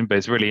conclusion, but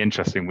it's really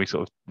interesting. We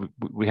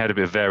had a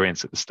bit of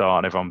variance at the start,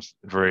 and everyone's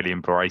really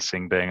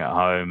embracing being at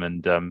home.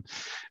 And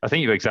I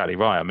think you're exactly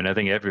right. I mean, I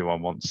think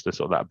everyone wants to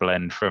sort of that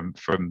blend from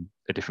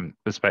a different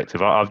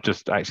perspective. I've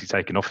just actually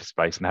taken office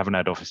space and haven't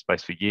had office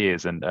space for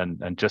years,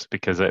 and just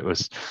because it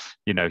was,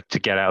 to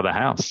get out of the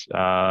house.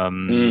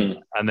 And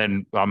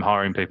then I'm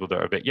hiring people that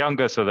are a bit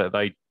younger, so that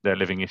they're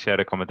living in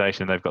shared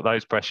accommodation. They've got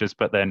those pressures.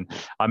 But then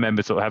I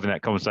remember sort of having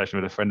that conversation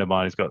with a friend of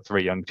mine who's got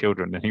 3 young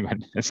children, and he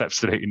went, "There's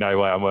absolutely no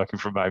way I'm working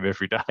from home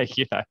every day."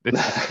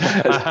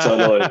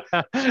 Totally.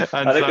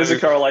 I think there's a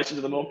correlation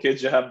to the more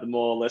kids you have, the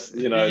more less.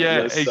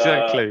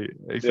 Exactly.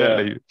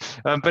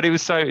 But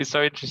it's so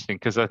interesting,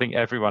 because I think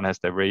everyone has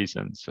their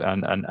reasons,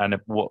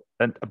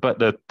 but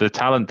the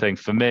talent thing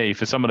for me,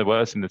 for someone who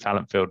works in the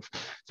talent field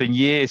for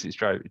years, it's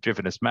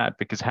driven us mad,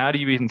 because how do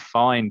you even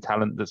find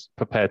talent that's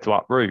prepared to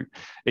uproot?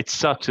 It's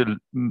such a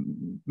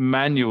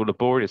manual,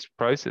 laborious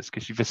process,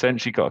 because you've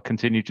essentially got to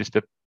continue just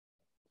to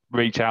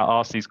reach out,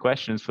 ask these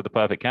questions for the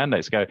perfect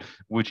candidates. Go,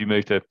 would you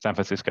move to San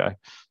Francisco?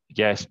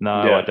 Yes, no,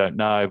 I don't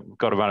know. We've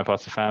got to run it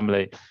past the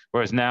family.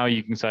 Whereas now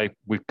you can say,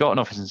 we've got an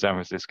office in San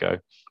Francisco.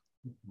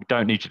 We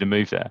don't need you to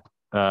move there.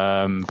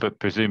 But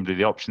presumably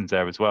the option's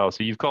there as well.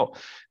 So you've got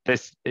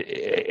this,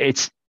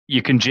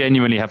 you can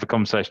genuinely have a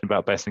conversation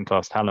about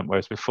best-in-class talent,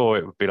 whereas before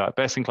it would be like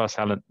best-in-class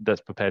talent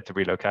that's prepared to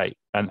relocate.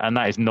 And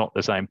that is not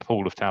the same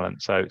pool of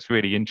talent. So it's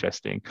really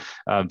interesting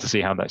to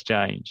see how that's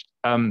changed.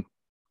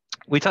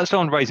 We touched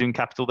on raising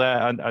capital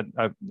there,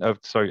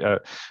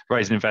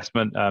 raising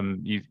investment.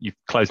 You've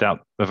closed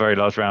out a very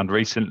large round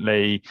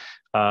recently.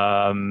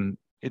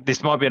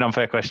 This might be an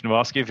unfair question to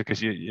ask you, because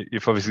you're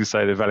probably going to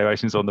say the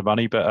valuation's on the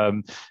money, but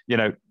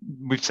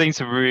we've seen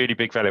some really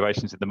big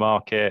valuations in the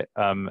market,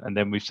 and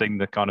then we've seen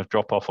the kind of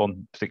drop off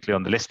particularly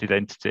on the listed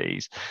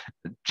entities.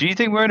 Do you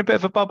think we're in a bit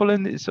of a bubble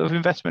in this sort of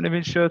investment in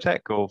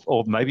Insurtech,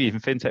 or maybe even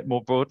fintech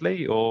more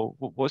broadly, or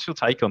what's your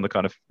take on the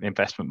kind of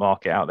investment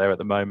market out there at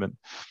the moment?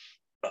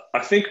 I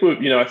think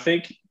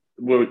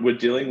we're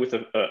dealing with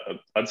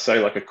I'd say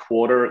like a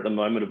quarter at the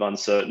moment of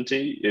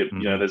uncertainty.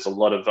 There's a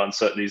lot of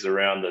uncertainties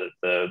around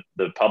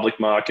the public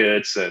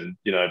markets, and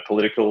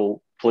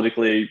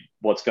politically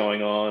what's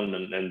going on,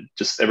 and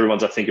just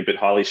everyone's, I think, a bit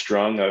highly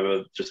strung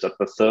over just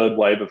the third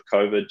wave of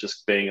COVID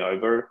just being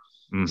over.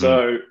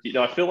 So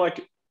I feel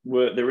like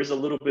there is a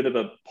little bit of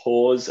a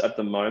pause at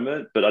the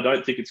moment, but I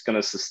don't think it's going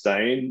to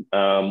sustain.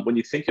 When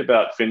you think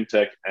about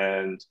fintech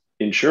and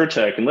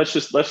Insurtech, and let's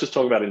just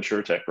talk about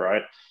Insurtech,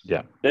 right?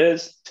 Yeah.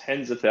 There's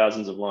tens of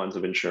thousands of lines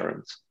of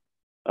insurance,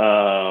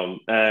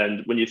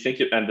 and when you think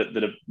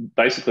that have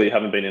basically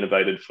haven't been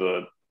innovated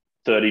for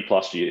 30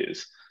 plus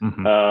years.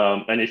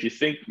 And if you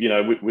think,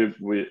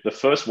 with the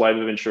first wave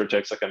of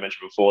Insurtechs, like I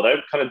mentioned before,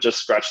 they've kind of just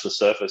scratched the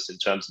surface in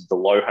terms of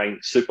the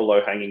super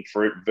low hanging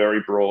fruit,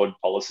 very broad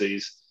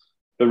policies.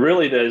 But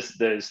really, there's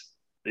it's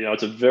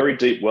a very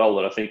deep well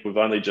that I think we've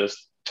only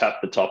just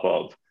tapped the top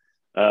of.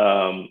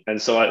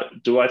 And so I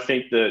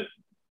think that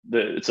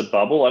it's a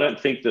bubble. I don't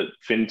think that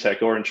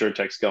fintech or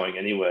Insurtech's going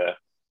anywhere.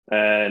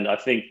 And I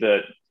think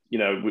that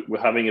we're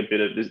having a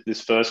bit of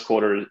this first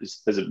quarter.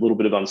 There's a little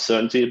bit of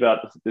uncertainty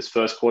about this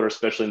first quarter,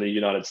 especially in the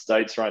United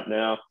States right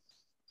now.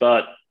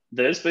 But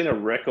there's been a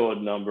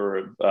record number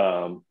of,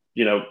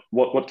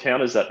 what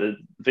counters that? The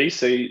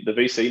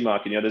VC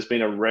market. There's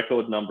been a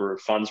record number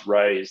of funds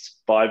raised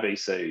by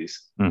VCs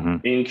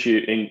in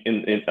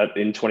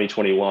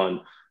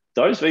 2021.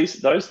 Those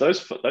funds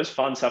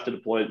have to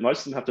deploy. Most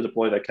of them have to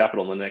deploy their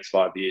capital in the next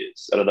 5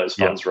 years out of those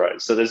funds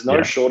raised. So there's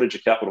no shortage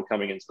of capital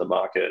coming into the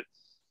market.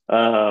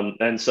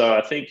 And so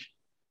I think,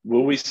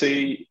 will we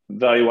see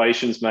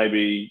valuations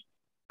maybe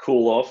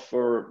cool off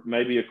for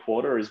maybe a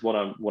quarter is what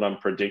I'm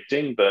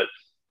predicting. But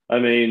I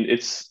mean,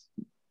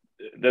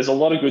 there's a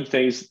lot of good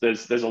things.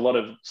 There's a lot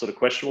of sort of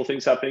questionable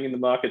things happening in the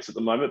markets at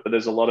the moment, but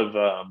there's a lot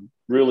of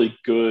really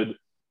good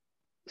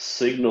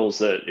signals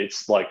that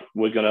it's like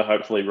we're going to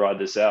hopefully ride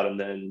this out, and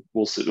then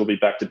we'll be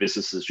back to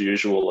business as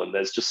usual. And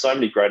there's just so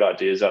many great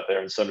ideas out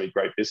there, and so many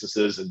great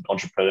businesses and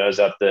entrepreneurs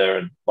out there.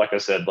 And like I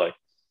said, like,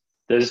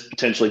 there's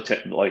potentially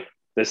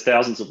there's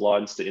thousands of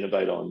lines to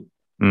innovate on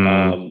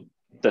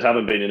that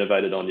haven't been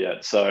innovated on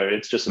yet. So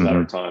it's just a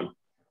matter of time.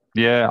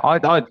 Yeah, I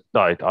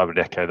would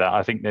echo that.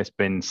 I think there's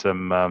been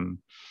some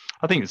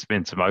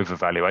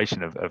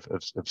overvaluation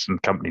of some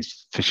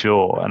companies for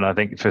sure, and I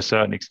think for a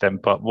certain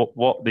extent. But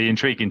what the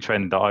intriguing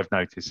trend that I've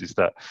noticed is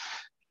that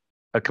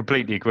I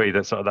completely agree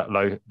that sort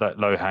of that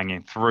low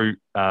hanging fruit.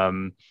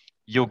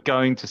 You're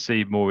going to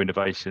see more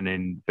innovation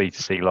in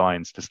B2C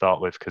lines to start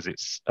with, because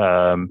it's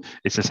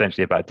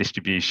essentially about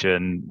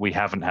distribution. We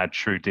haven't had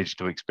true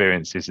digital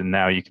experiences, and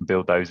now you can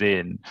build those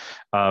in.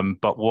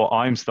 But what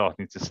I'm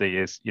starting to see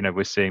is,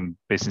 we're seeing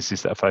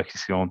businesses that are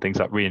focusing on things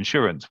like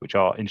reinsurance, which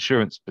are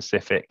insurance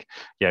specific,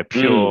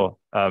 pure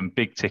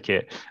big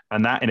ticket,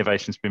 and that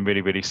innovation's been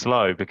really, really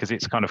slow because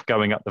it's kind of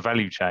going up the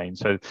value chain.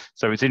 So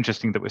it's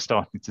interesting that we're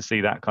starting to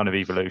see that kind of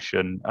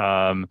evolution.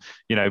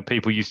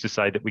 People used to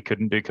say that we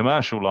couldn't do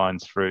commercial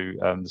lines through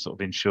the sort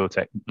of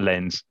Insurtech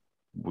lens.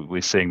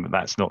 We're seeing that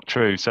that's not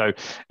true. So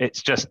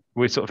it's just,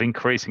 we're sort of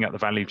increasing up the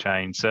value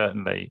chain,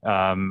 certainly,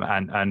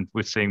 and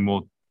we're seeing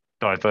more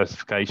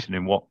diversification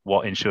in what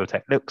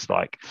Insurtech looks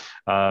like,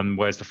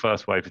 whereas the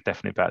first wave is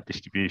definitely about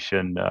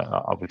distribution,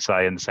 I would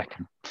say, and the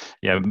second,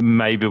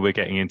 maybe we're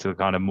getting into the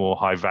kind of more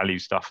high value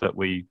stuff that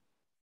we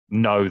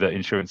know that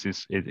insurance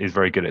is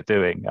very good at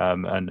doing,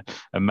 and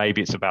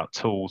maybe it's about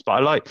tools. But I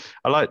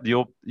like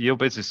your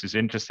business is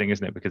interesting,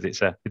 isn't it? Because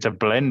it's a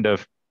blend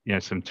of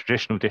some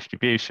traditional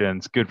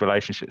distributions, good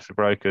relationships with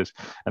brokers,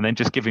 and then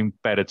just giving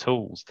better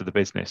tools to the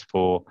business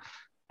for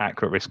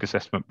accurate risk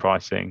assessment,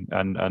 pricing,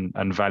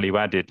 and value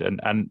added,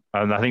 and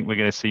I think we're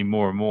going to see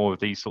more and more of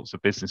these sorts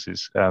of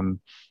businesses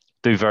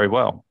do very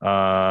well,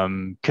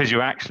 because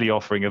you're actually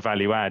offering a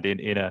value add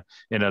in a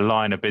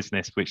line of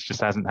business which just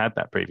hasn't had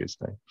that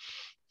previously.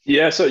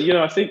 Yeah, so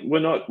I think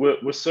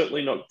we're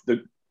certainly not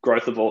the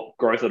growth at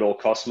all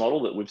cost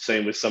model that we've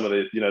seen with some of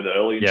the the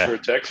early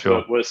Insurtechs.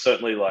 Sure. We're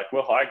certainly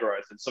we're high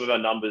growth, and some of our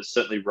numbers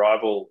certainly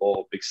rival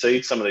or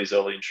exceed some of these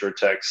early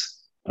Insurtechs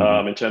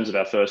in terms of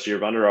our first year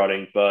of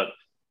underwriting, but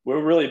we're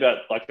really about,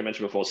 like I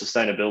mentioned before,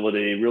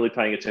 sustainability, really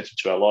paying attention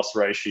to our loss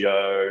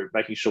ratio,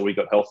 making sure we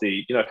got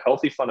healthy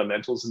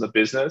fundamentals in the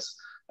business.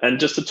 And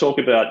just to talk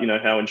about,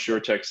 how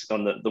Insurtechs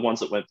on the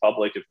ones that went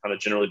public have kind of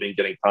generally been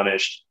getting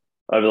punished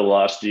over the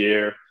last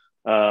year.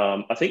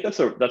 I think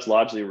that's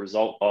largely a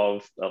result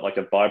of like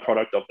a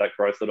byproduct of that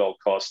growth at all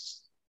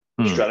costs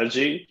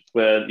strategy,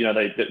 where,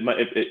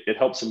 it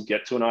helps them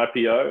get to an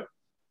IPO.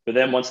 But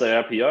then once they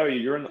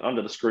IPO, you're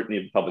under the scrutiny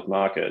of the public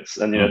markets,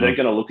 and they're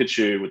going to look at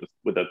you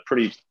with a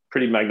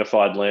pretty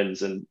magnified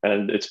lens, and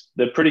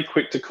they're pretty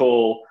quick to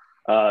call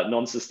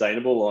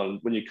non-sustainable on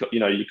when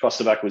your cost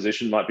of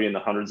acquisition might be in the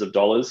hundreds of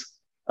dollars.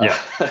 And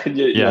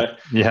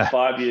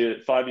 5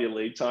 year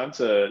lead time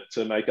to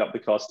make up the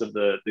cost of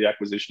the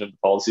acquisition of the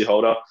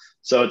policyholder.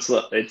 So it's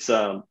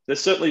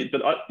there's certainly,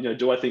 but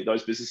do I think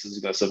those businesses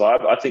are going to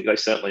survive? I think they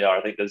certainly are.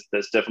 I think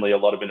there's definitely a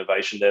lot of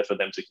innovation there for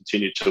them to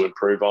continue to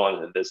improve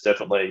on, and there's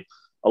definitely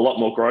a lot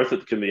more growth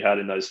that can be had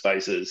in those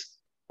spaces.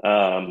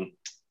 But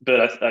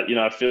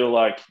I feel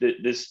like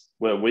this,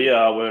 where we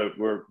are,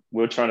 we're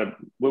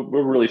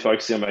really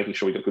focusing on making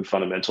sure we got good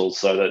fundamentals,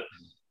 so that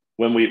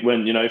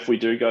if we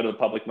do go to the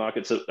public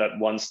markets at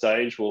one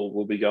stage,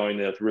 we'll be going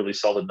there with really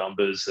solid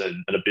numbers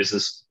and a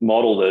business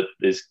model that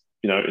is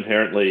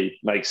inherently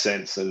makes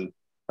sense and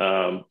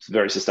it's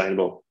very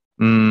sustainable.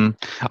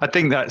 I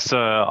think that's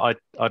I'd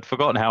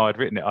forgotten how I'd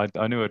written it.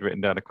 I knew I'd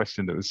written down a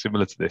question that was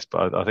similar to this,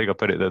 but I think I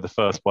put it there. The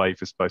first wave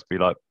was supposed to be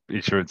like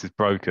insurance is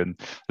broken.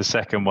 The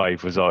second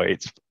wave was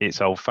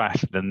it's old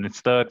fashioned, and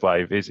this third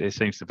wave is it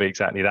seems to be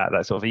exactly that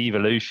sort of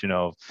evolution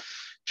of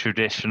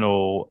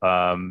traditional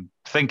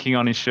thinking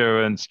on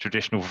insurance,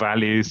 traditional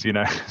values,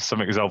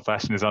 something as old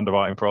fashioned as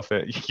underwriting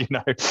profit,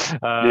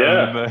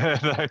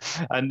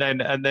 and then,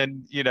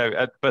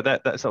 but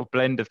that sort of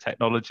blend of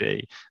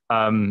technology,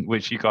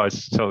 which you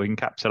guys sort of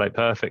encapsulate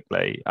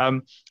perfectly. I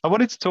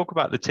wanted to talk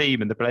about the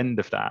team and the blend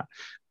of that.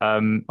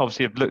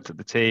 Obviously, I've looked at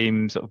the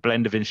team, sort of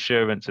blend of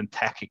insurance and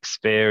tech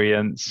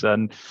experience,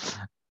 and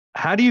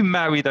how do you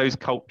marry those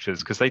cultures?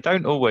 Because they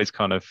don't always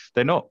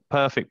they're not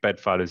perfect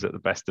bedfellows at the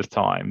best of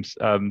times.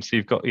 So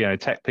you've got,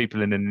 tech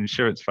people in an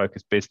insurance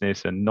focused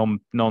business and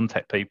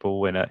non-tech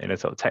people in a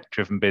sort of tech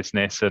driven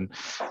business. And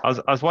I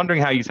was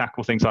wondering how you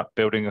tackle things like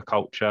building a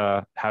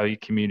culture, how you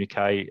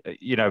communicate,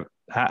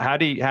 how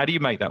do you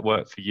make that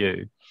work for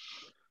you?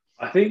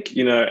 I think,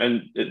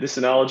 and this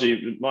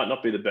analogy might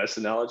not be the best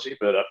analogy,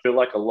 but I feel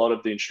like a lot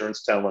of the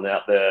insurance talent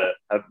out there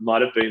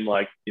might have been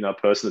like, a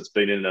person that's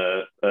been in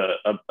a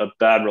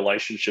bad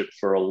relationship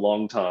for a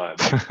long time.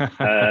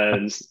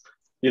 And,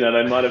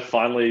 they might have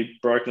finally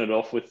broken it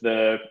off with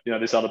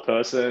this other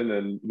person,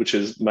 and which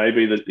is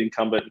maybe the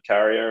incumbent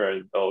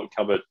carrier or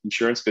incumbent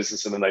insurance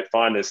business. And then they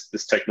find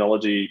this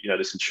technology,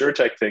 this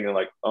Insurtech thing, and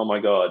like, oh my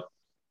God,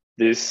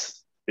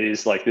 this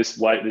is like this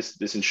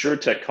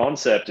Insurtech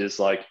concept is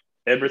like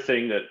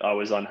everything that I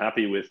was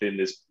unhappy with in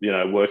this,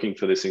 working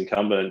for this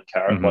incumbent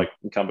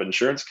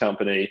insurance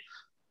company.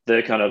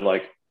 They're kind of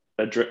like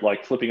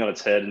flipping on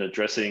its head and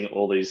addressing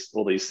all these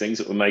things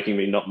that were making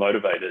me not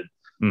motivated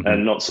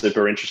and not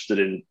super interested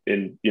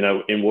in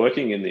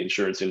working in the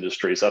insurance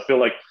industry. So I feel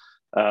like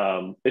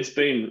it's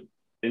been,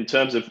 in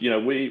terms of,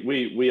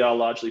 we are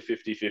largely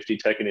 50-50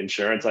 tech and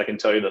insurance. I can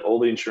tell you that all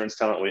the insurance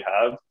talent we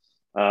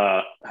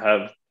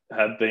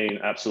have been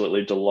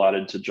absolutely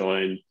delighted to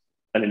join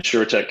an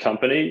Insurtech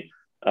company.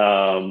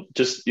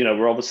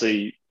 We're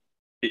obviously,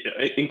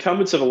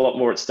 incumbents have a lot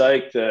more at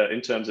stake there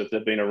in terms of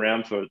they've been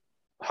around for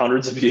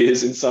hundreds of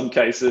years in some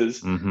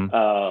cases.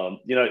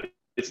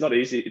 It's not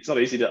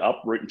easy to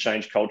uproot and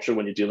change culture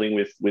when you're dealing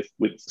with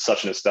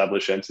such an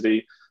established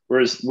entity.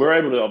 Whereas we're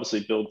able to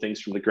obviously build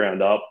things from the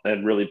ground up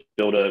and really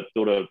build a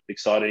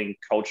exciting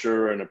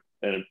culture and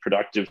a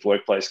productive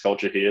workplace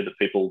culture here that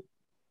people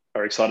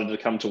are excited to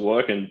come to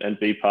work and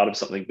be part of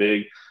something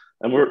big.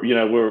 And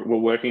we're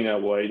working our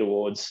way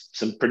towards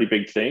some pretty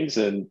big things,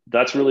 and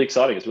that's really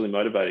exciting. It's really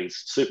motivating.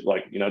 It's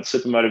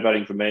super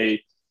motivating for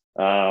me,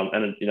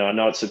 and I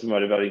know it's super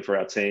motivating for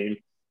our team.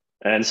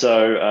 And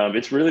so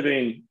it's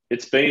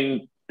been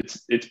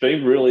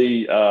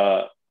really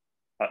a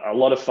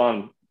lot of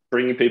fun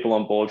bringing people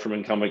on board from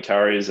incumbent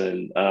carriers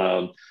and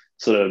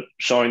sort of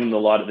showing them the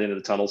light at the end of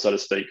the tunnel, so to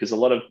speak. Because a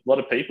lot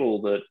of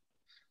people that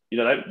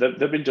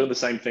they've been doing the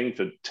same thing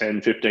for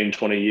 10, 15,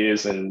 20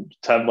 years, and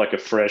to have like a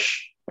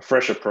fresh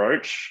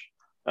approach,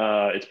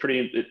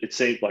 it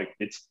seems like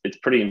it's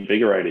pretty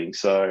invigorating.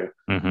 So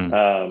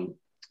I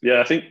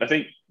think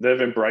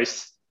they've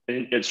embraced.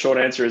 Its short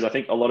answer is I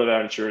think a lot of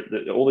our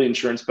all the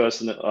insurance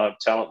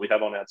talent we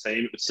have on our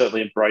team have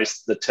certainly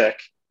embraced the tech,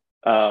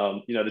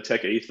 the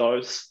tech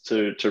ethos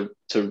to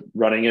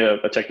running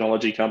a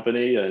technology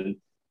company, and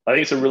I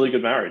think it's a really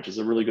good marriage. It's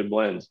a really good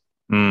blend.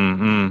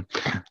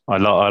 I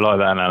like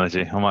that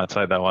analogy. I might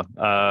take that one.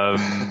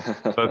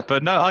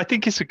 But no, I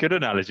think it's a good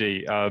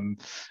analogy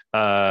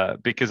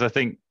because I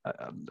think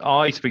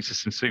I speak to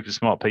some super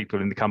smart people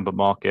in the incumbent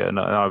market, and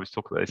I always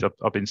talk about this.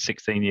 I've been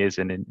 16 years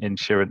in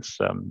insurance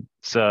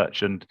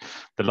search, and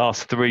the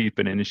last 3 have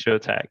been in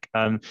Insurtech.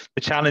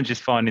 The challenge is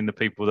finding the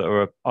people that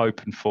are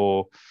open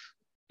for,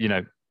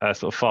 a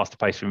sort of faster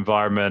paced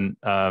environment,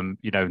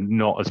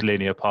 not as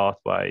linear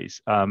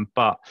pathways,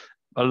 but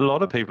a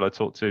lot of people I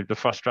talk to, the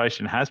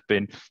frustration has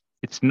been,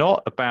 it's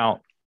not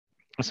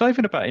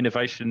even about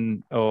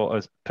innovation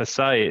or per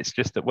se. It's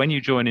just that when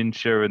you join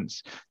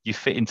insurance, you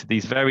fit into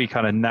these very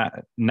kind of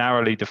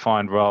narrowly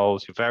defined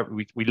roles.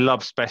 We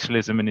love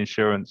specialism in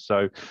insurance.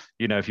 So,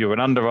 if you're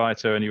an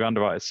underwriter and you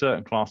underwrite a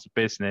certain class of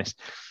business,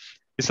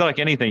 it's like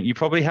anything. You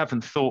probably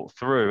haven't thought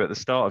through at the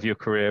start of your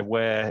career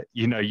where,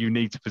 you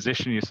need to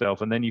position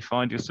yourself. And then you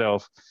find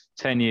yourself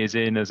 10 years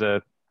in as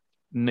a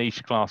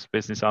niche class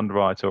business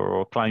underwriter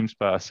or claims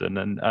person,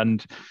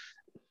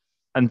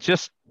 and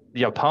just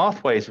your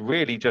pathway is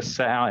really just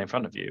set out in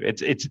front of you.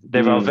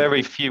 There are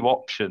very few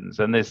options,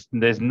 and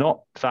there's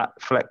not that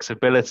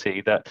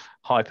flexibility that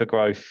hyper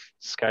growth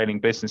scaling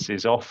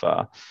businesses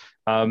offer.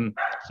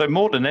 So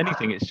more than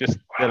anything, it's just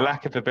the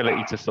lack of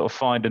ability to sort of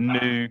find a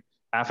new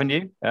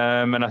avenue.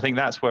 And I think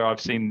that's where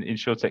I've seen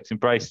Insurtech's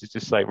embrace, is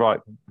just say, right,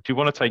 do you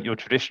want to take your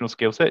traditional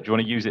skill set? Do you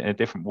want to use it in a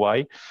different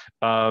way?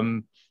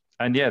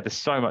 And yeah, there's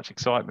so much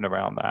excitement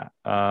around that.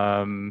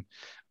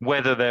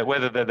 Whether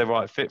they're the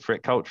right fit for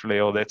it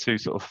culturally, or they're too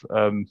sort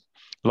of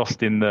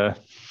lost in the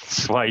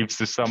slaves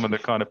to some of the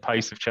kind of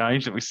pace of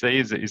change that we see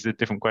is a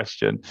different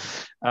question.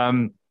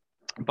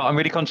 But I'm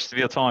really conscious of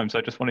your time, so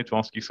I just wanted to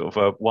ask you sort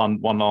of one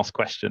last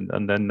question,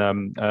 and then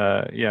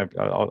yeah,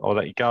 I'll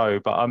let you go.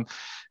 But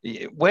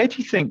where do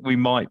you think we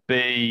might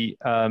be?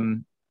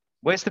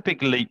 Where's the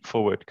big leap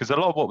forward? Because a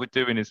lot of what we're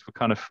doing is we're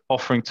kind of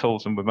offering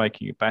tools and we're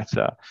making it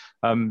better.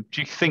 Do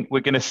you think we're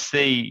going to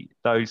see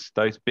those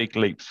big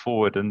leaps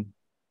forward? And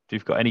if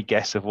you've got any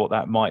guess of what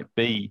that might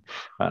be,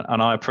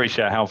 and I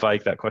appreciate how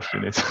vague that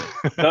question is.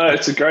 No,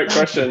 it's a great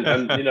question,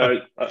 and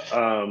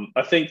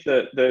I think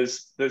that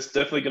there's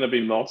definitely going to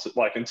be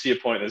like, and to your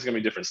point, there's going to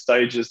be different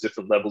stages,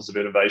 different levels of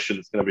innovation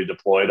that's going to be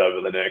deployed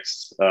over the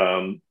next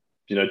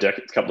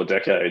couple of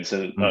decades.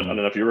 And I don't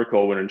know if you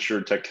recall when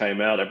Insurtech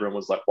came out, everyone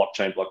was like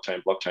blockchain,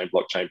 blockchain, blockchain,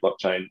 blockchain,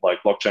 blockchain. Like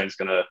blockchain's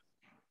going to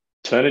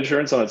turn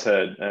insurance on its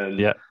head. And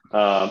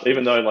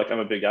even though like I'm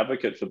a big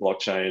advocate for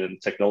blockchain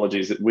and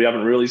technologies, we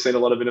haven't really seen a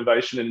lot of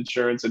innovation in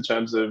insurance in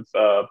terms of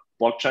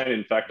blockchain.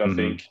 In fact, I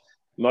think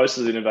most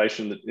of the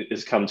innovation that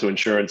has come to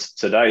insurance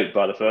to date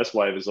by the first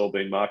wave has all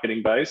been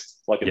marketing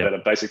based, like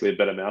basically a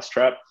better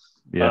mousetrap.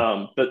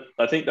 But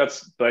I think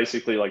that's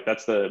basically like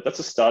that's the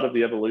start of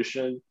the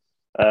evolution.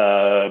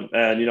 And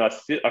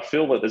I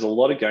feel that there's a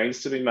lot of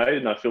gains to be made,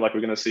 and I feel like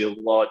we're going to see a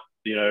lot,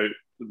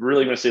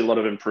 really going to see a lot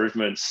of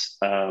improvements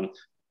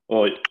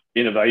or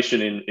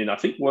innovation in I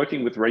think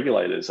working with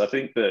regulators. I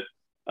think that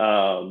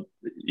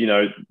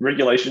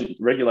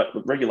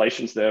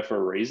regulation's there for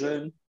a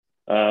reason,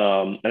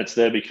 and it's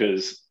there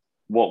because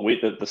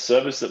the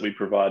service that we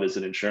provide as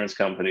an insurance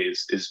company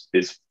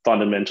is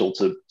fundamental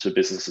to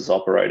businesses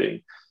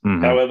operating.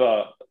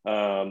 However,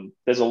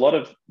 there's a lot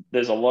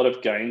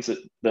of gains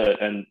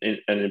and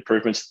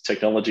improvements to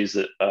technologies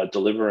that are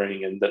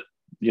delivering, and that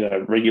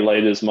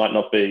regulators might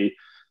not be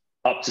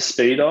up to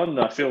speed on. And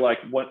I feel like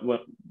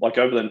like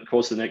over the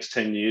course of the next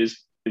 10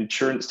 years,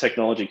 insurance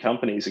technology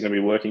companies are going to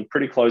be working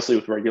pretty closely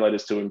with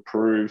regulators to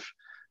improve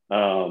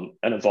and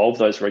evolve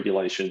those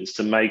regulations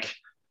to make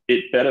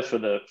it better for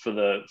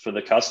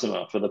the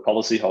customer, for the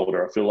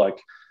policyholder. I feel like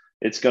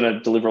it's going to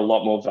deliver a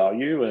lot more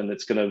value, and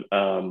it's going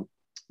to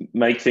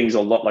make things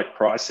a lot like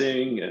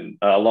pricing and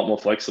a lot more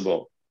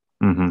flexible.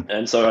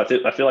 And so I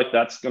feel like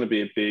that's going to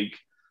be a big,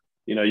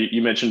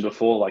 you mentioned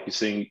before, like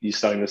you're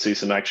starting to see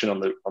some action on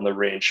the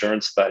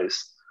reinsurance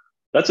space.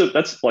 That's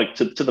like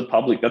to the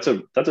public, that's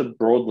a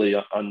broadly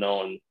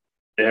unknown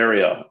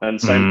area. And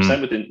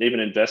same with even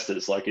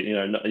investors. Like,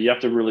 you have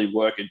to really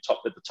work at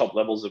the top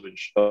levels of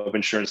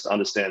insurance to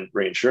understand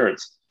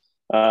reinsurance.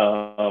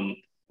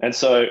 And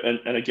so,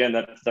 and again,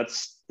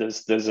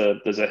 there's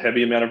a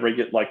heavy amount of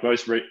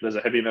there's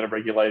a heavy amount of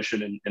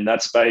regulation in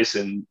that space,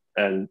 and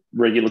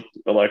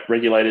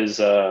regulators,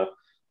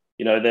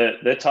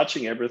 they're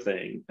touching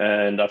everything.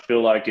 And I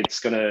feel like it's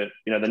gonna,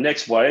 the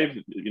next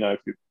wave,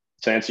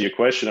 to answer your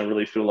question, I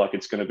really feel like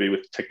it's going to be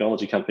with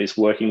technology companies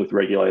working with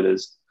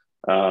regulators,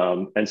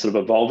 and sort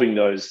of evolving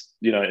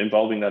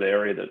that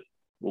area that a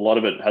lot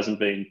of it hasn't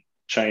been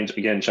changed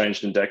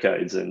in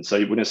decades. And so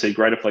you're going to see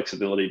greater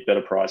flexibility,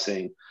 better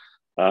pricing.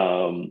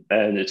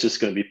 And it's just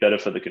going to be better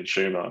for the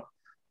consumer.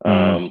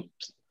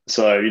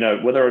 So,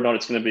 whether or not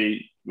it's going to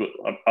be,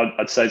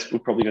 I'd say we're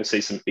probably going to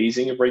see some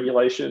easing of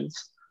regulations,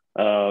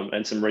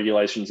 and some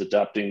regulations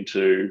adapting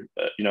to,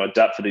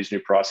 adapt for these new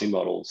pricing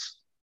models,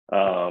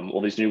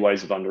 or these new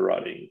ways of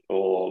underwriting,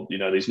 or,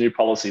 these new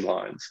policy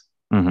lines,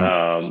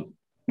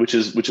 which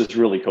is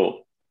really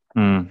cool.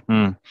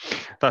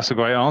 That's a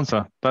great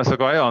answer.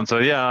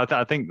 Yeah,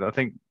 I think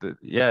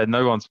that,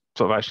 no one's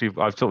sort of actually,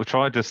 I've sort of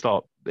tried to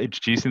start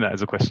introducing that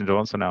as a question to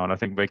answer now, and I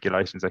think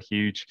regulations are a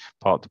huge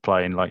part to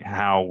play in like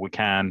how we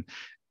can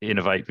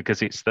innovate,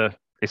 because it's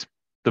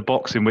the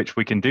box in which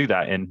we can do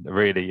that in,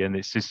 really. And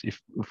it's just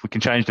if we can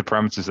change the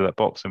parameters of that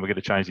box, then we're going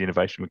to change the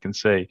innovation we can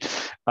see.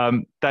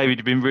 David,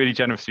 you've been really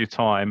generous with your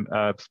time,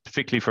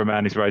 particularly for a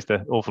man who's raised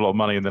an awful lot of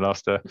money in the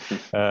last, or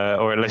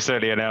at least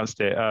certainly announced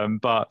it.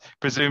 But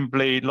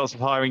presumably lots of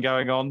hiring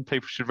going on.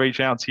 People should reach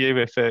out to you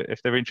if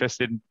they're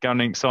interested in going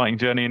on an exciting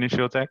journey in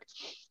Insurtech.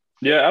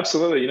 Yeah,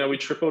 absolutely. We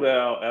tripled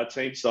our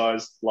team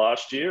size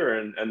last year,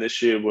 and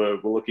this year we're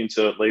looking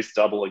to at least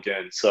double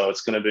again. So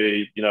it's going to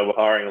be, we're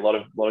hiring a lot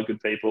of good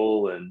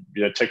people, and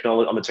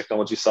technology on the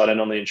technology side and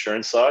on the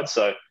insurance side.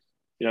 So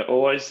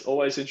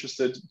always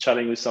interested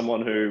chatting with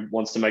someone who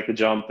wants to make the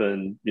jump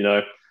and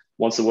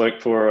wants to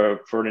work for an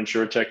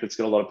Insurtech that's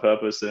got a lot of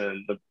purpose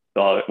and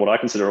what I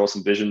consider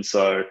awesome vision.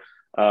 So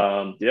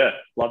love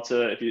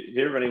to, if you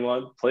hear of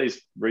anyone,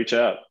 please reach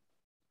out.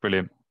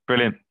 Brilliant.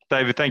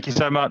 David, thank you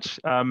so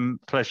much.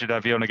 Pleasure to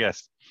have you on a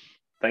guest.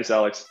 Thanks,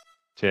 Alex.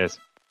 Cheers.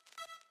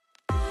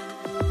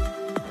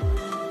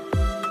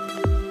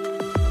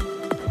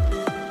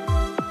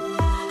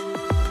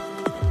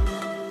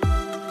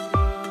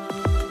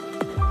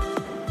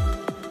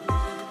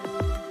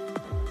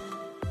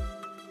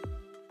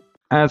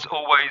 As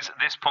always,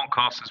 this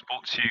podcast is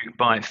brought to you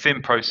by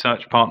FinPro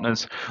Search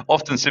Partners,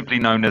 often simply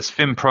known as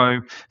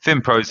FinPro.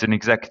 FinPro is an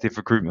executive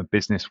recruitment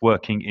business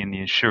working in the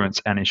insurance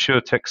and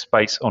Insurtech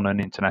space on an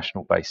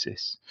international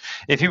basis.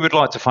 If you would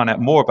like to find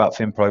out more about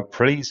FinPro,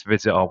 please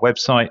visit our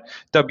website,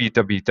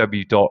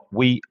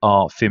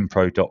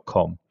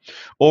 www.wearefinpro.com,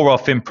 or our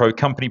FinPro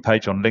company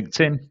page on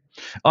LinkedIn.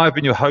 I've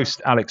been your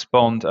host, Alex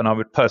Bond, and I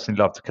would personally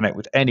love to connect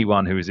with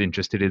anyone who is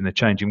interested in the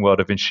changing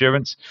world of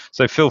insurance.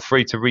 So feel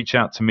free to reach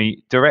out to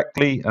me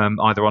directly,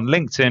 either on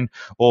LinkedIn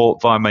or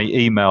via my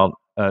email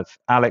of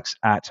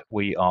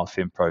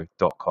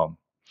alex@wearefinpro.com.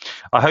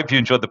 I hope you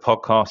enjoyed the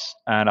podcast,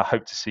 and I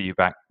hope to see you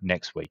back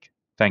next week.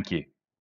 Thank you.